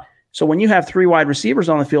defense out. So when you have 3 wide receivers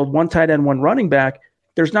on the field, 1 tight end, 1 running back,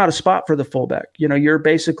 there's not a spot for the fullback. You're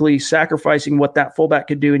basically sacrificing what that fullback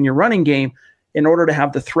could do in your running game in order to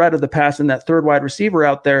have the threat of the pass and that third wide receiver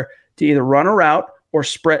out there to either run a route or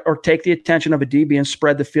spread or take the attention of a DB and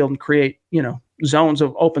spread the field and create, zones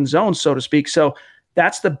of open zones, so to speak. So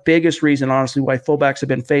that's the biggest reason, honestly, why fullbacks have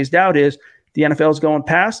been phased out is the NFL is going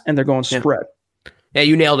pass and they're going spread. Yeah,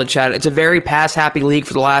 you nailed it, Chad. It's a very pass-happy league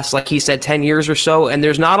for the last, like he said, 10 years or so, and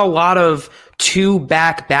there's not a lot of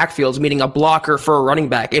two-back backfields, meaning a blocker for a running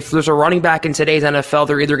back. If there's a running back in today's NFL,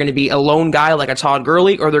 they're either going to be a lone guy like a Todd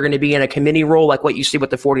Gurley, or they're going to be in a committee role like what you see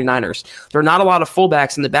with the 49ers. There are not a lot of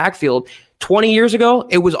fullbacks in the backfield. 20 years ago,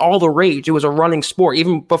 it was all the rage. It was a running sport,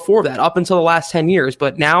 even before that, up until the last 10 years.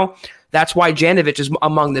 But now, that's why Janovich is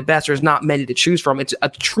among the best. There's not many to choose from. It's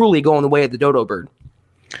truly going the way of the dodo bird.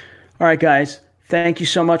 All right, guys. Thank you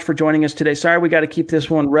so much for joining us today. Sorry we got to keep this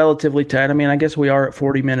one relatively tight. I mean, I guess we are at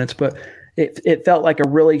 40 minutes, but it felt like a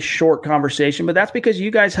really short conversation. But that's because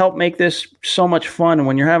you guys help make this so much fun. And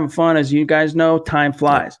when you're having fun, as you guys know, time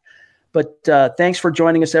flies. But thanks for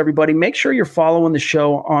joining us, everybody. Make sure you're following the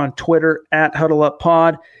show on Twitter at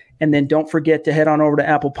HuddleUpPod. And then don't forget to head on over to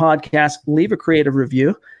Apple Podcasts, leave a creative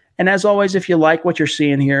review. And as always, if you like what you're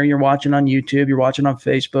seeing here, you're watching on YouTube, you're watching on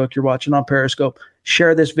Facebook, you're watching on Periscope,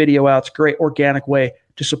 share this video out. It's a great organic way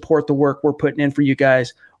to support the work we're putting in for you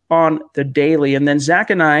guys on the daily. And then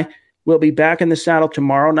Zach and I will be back in the saddle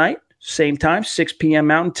tomorrow night, same time, 6 p.m.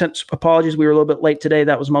 Mountain. Apologies, we were a little bit late today.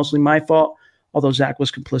 That was mostly my fault, although Zach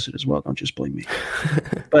was complicit as well. Don't just blame me.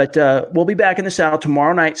 But we'll be back in the saddle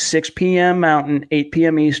tomorrow night, 6 p.m. Mountain, 8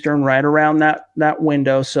 p.m. Eastern, right around that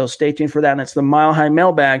window. So stay tuned for that. And it's the Mile High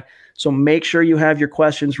Mailbag. So make sure you have your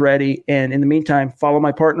questions ready. And in the meantime, follow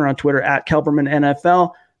my partner on Twitter at Kelberman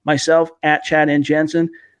NFL, myself at Chad N. Jensen.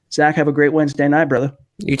 Zach, have a great Wednesday night, brother.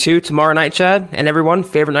 You too. Tomorrow night, Chad. And everyone,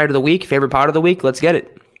 favorite night of the week, favorite pod of the week. Let's get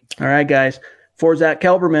it. All right, guys. For Zach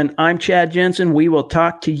Kelberman, I'm Chad Jensen. We will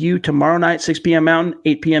talk to you tomorrow night, 6 p.m. Mountain,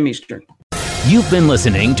 8 p.m. Eastern. You've been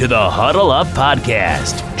listening to the Huddle Up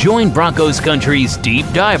Podcast. Join Broncos Country's deep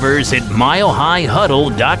divers at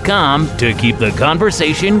milehighhuddle.com to keep the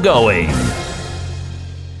conversation going.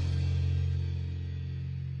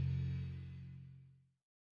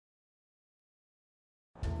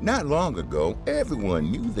 Not long ago,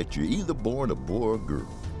 everyone knew that you're either born a boy or girl.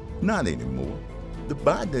 Not anymore. The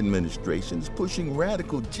Biden administration is pushing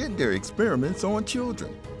radical gender experiments on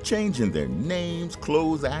children, changing their names,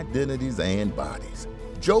 clothes, identities, and bodies.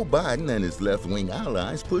 Joe Biden and his left-wing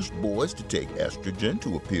allies push boys to take estrogen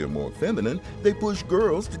to appear more feminine. They push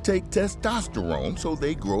girls to take testosterone so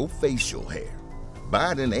they grow facial hair.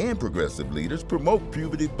 Biden and progressive leaders promote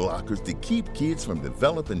puberty blockers to keep kids from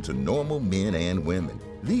developing to normal men and women.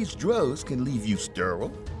 These drugs can leave you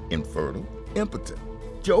sterile, infertile, impotent.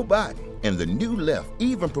 Joe Biden and the new left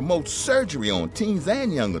even promotes surgery on teens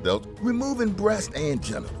and young adults, removing breasts and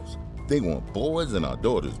genitals. They want boys in our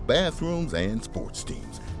daughters' bathrooms and sports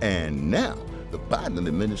teams. And now, the Biden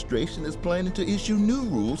administration is planning to issue new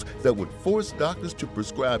rules that would force doctors to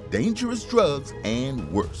prescribe dangerous drugs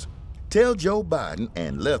and worse. Tell Joe Biden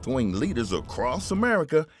and left-wing leaders across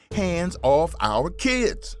America, hands off our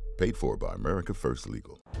kids. Paid for by America First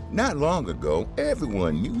Legal. Not long ago,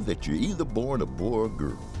 everyone knew that you're either born a boy or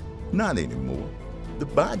girl. Not anymore. The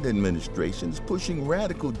Biden administration is pushing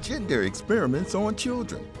radical gender experiments on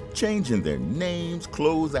children, changing their names,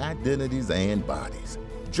 clothes, identities, and bodies.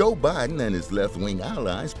 Joe Biden and his left-wing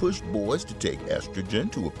allies push boys to take estrogen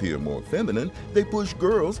to appear more feminine. They push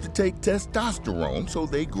girls to take testosterone so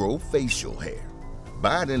they grow facial hair.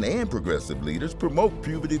 Biden and progressive leaders promote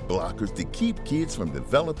puberty blockers to keep kids from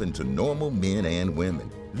developing to normal men and women.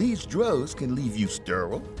 These drugs can leave you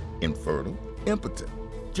sterile, infertile, impotent.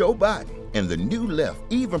 Joe Biden and the new left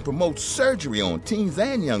even promotes surgery on teens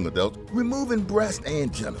and young adults, removing breasts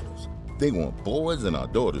and genitals. They want boys in our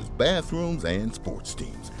daughters' bathrooms and sports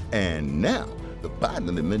teams. And now, the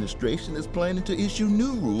Biden administration is planning to issue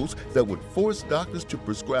new rules that would force doctors to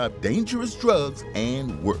prescribe dangerous drugs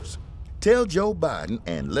and worse. Tell Joe Biden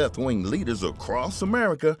and left-wing leaders across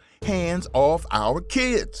America, hands off our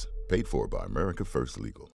kids. Paid for by America First Legal.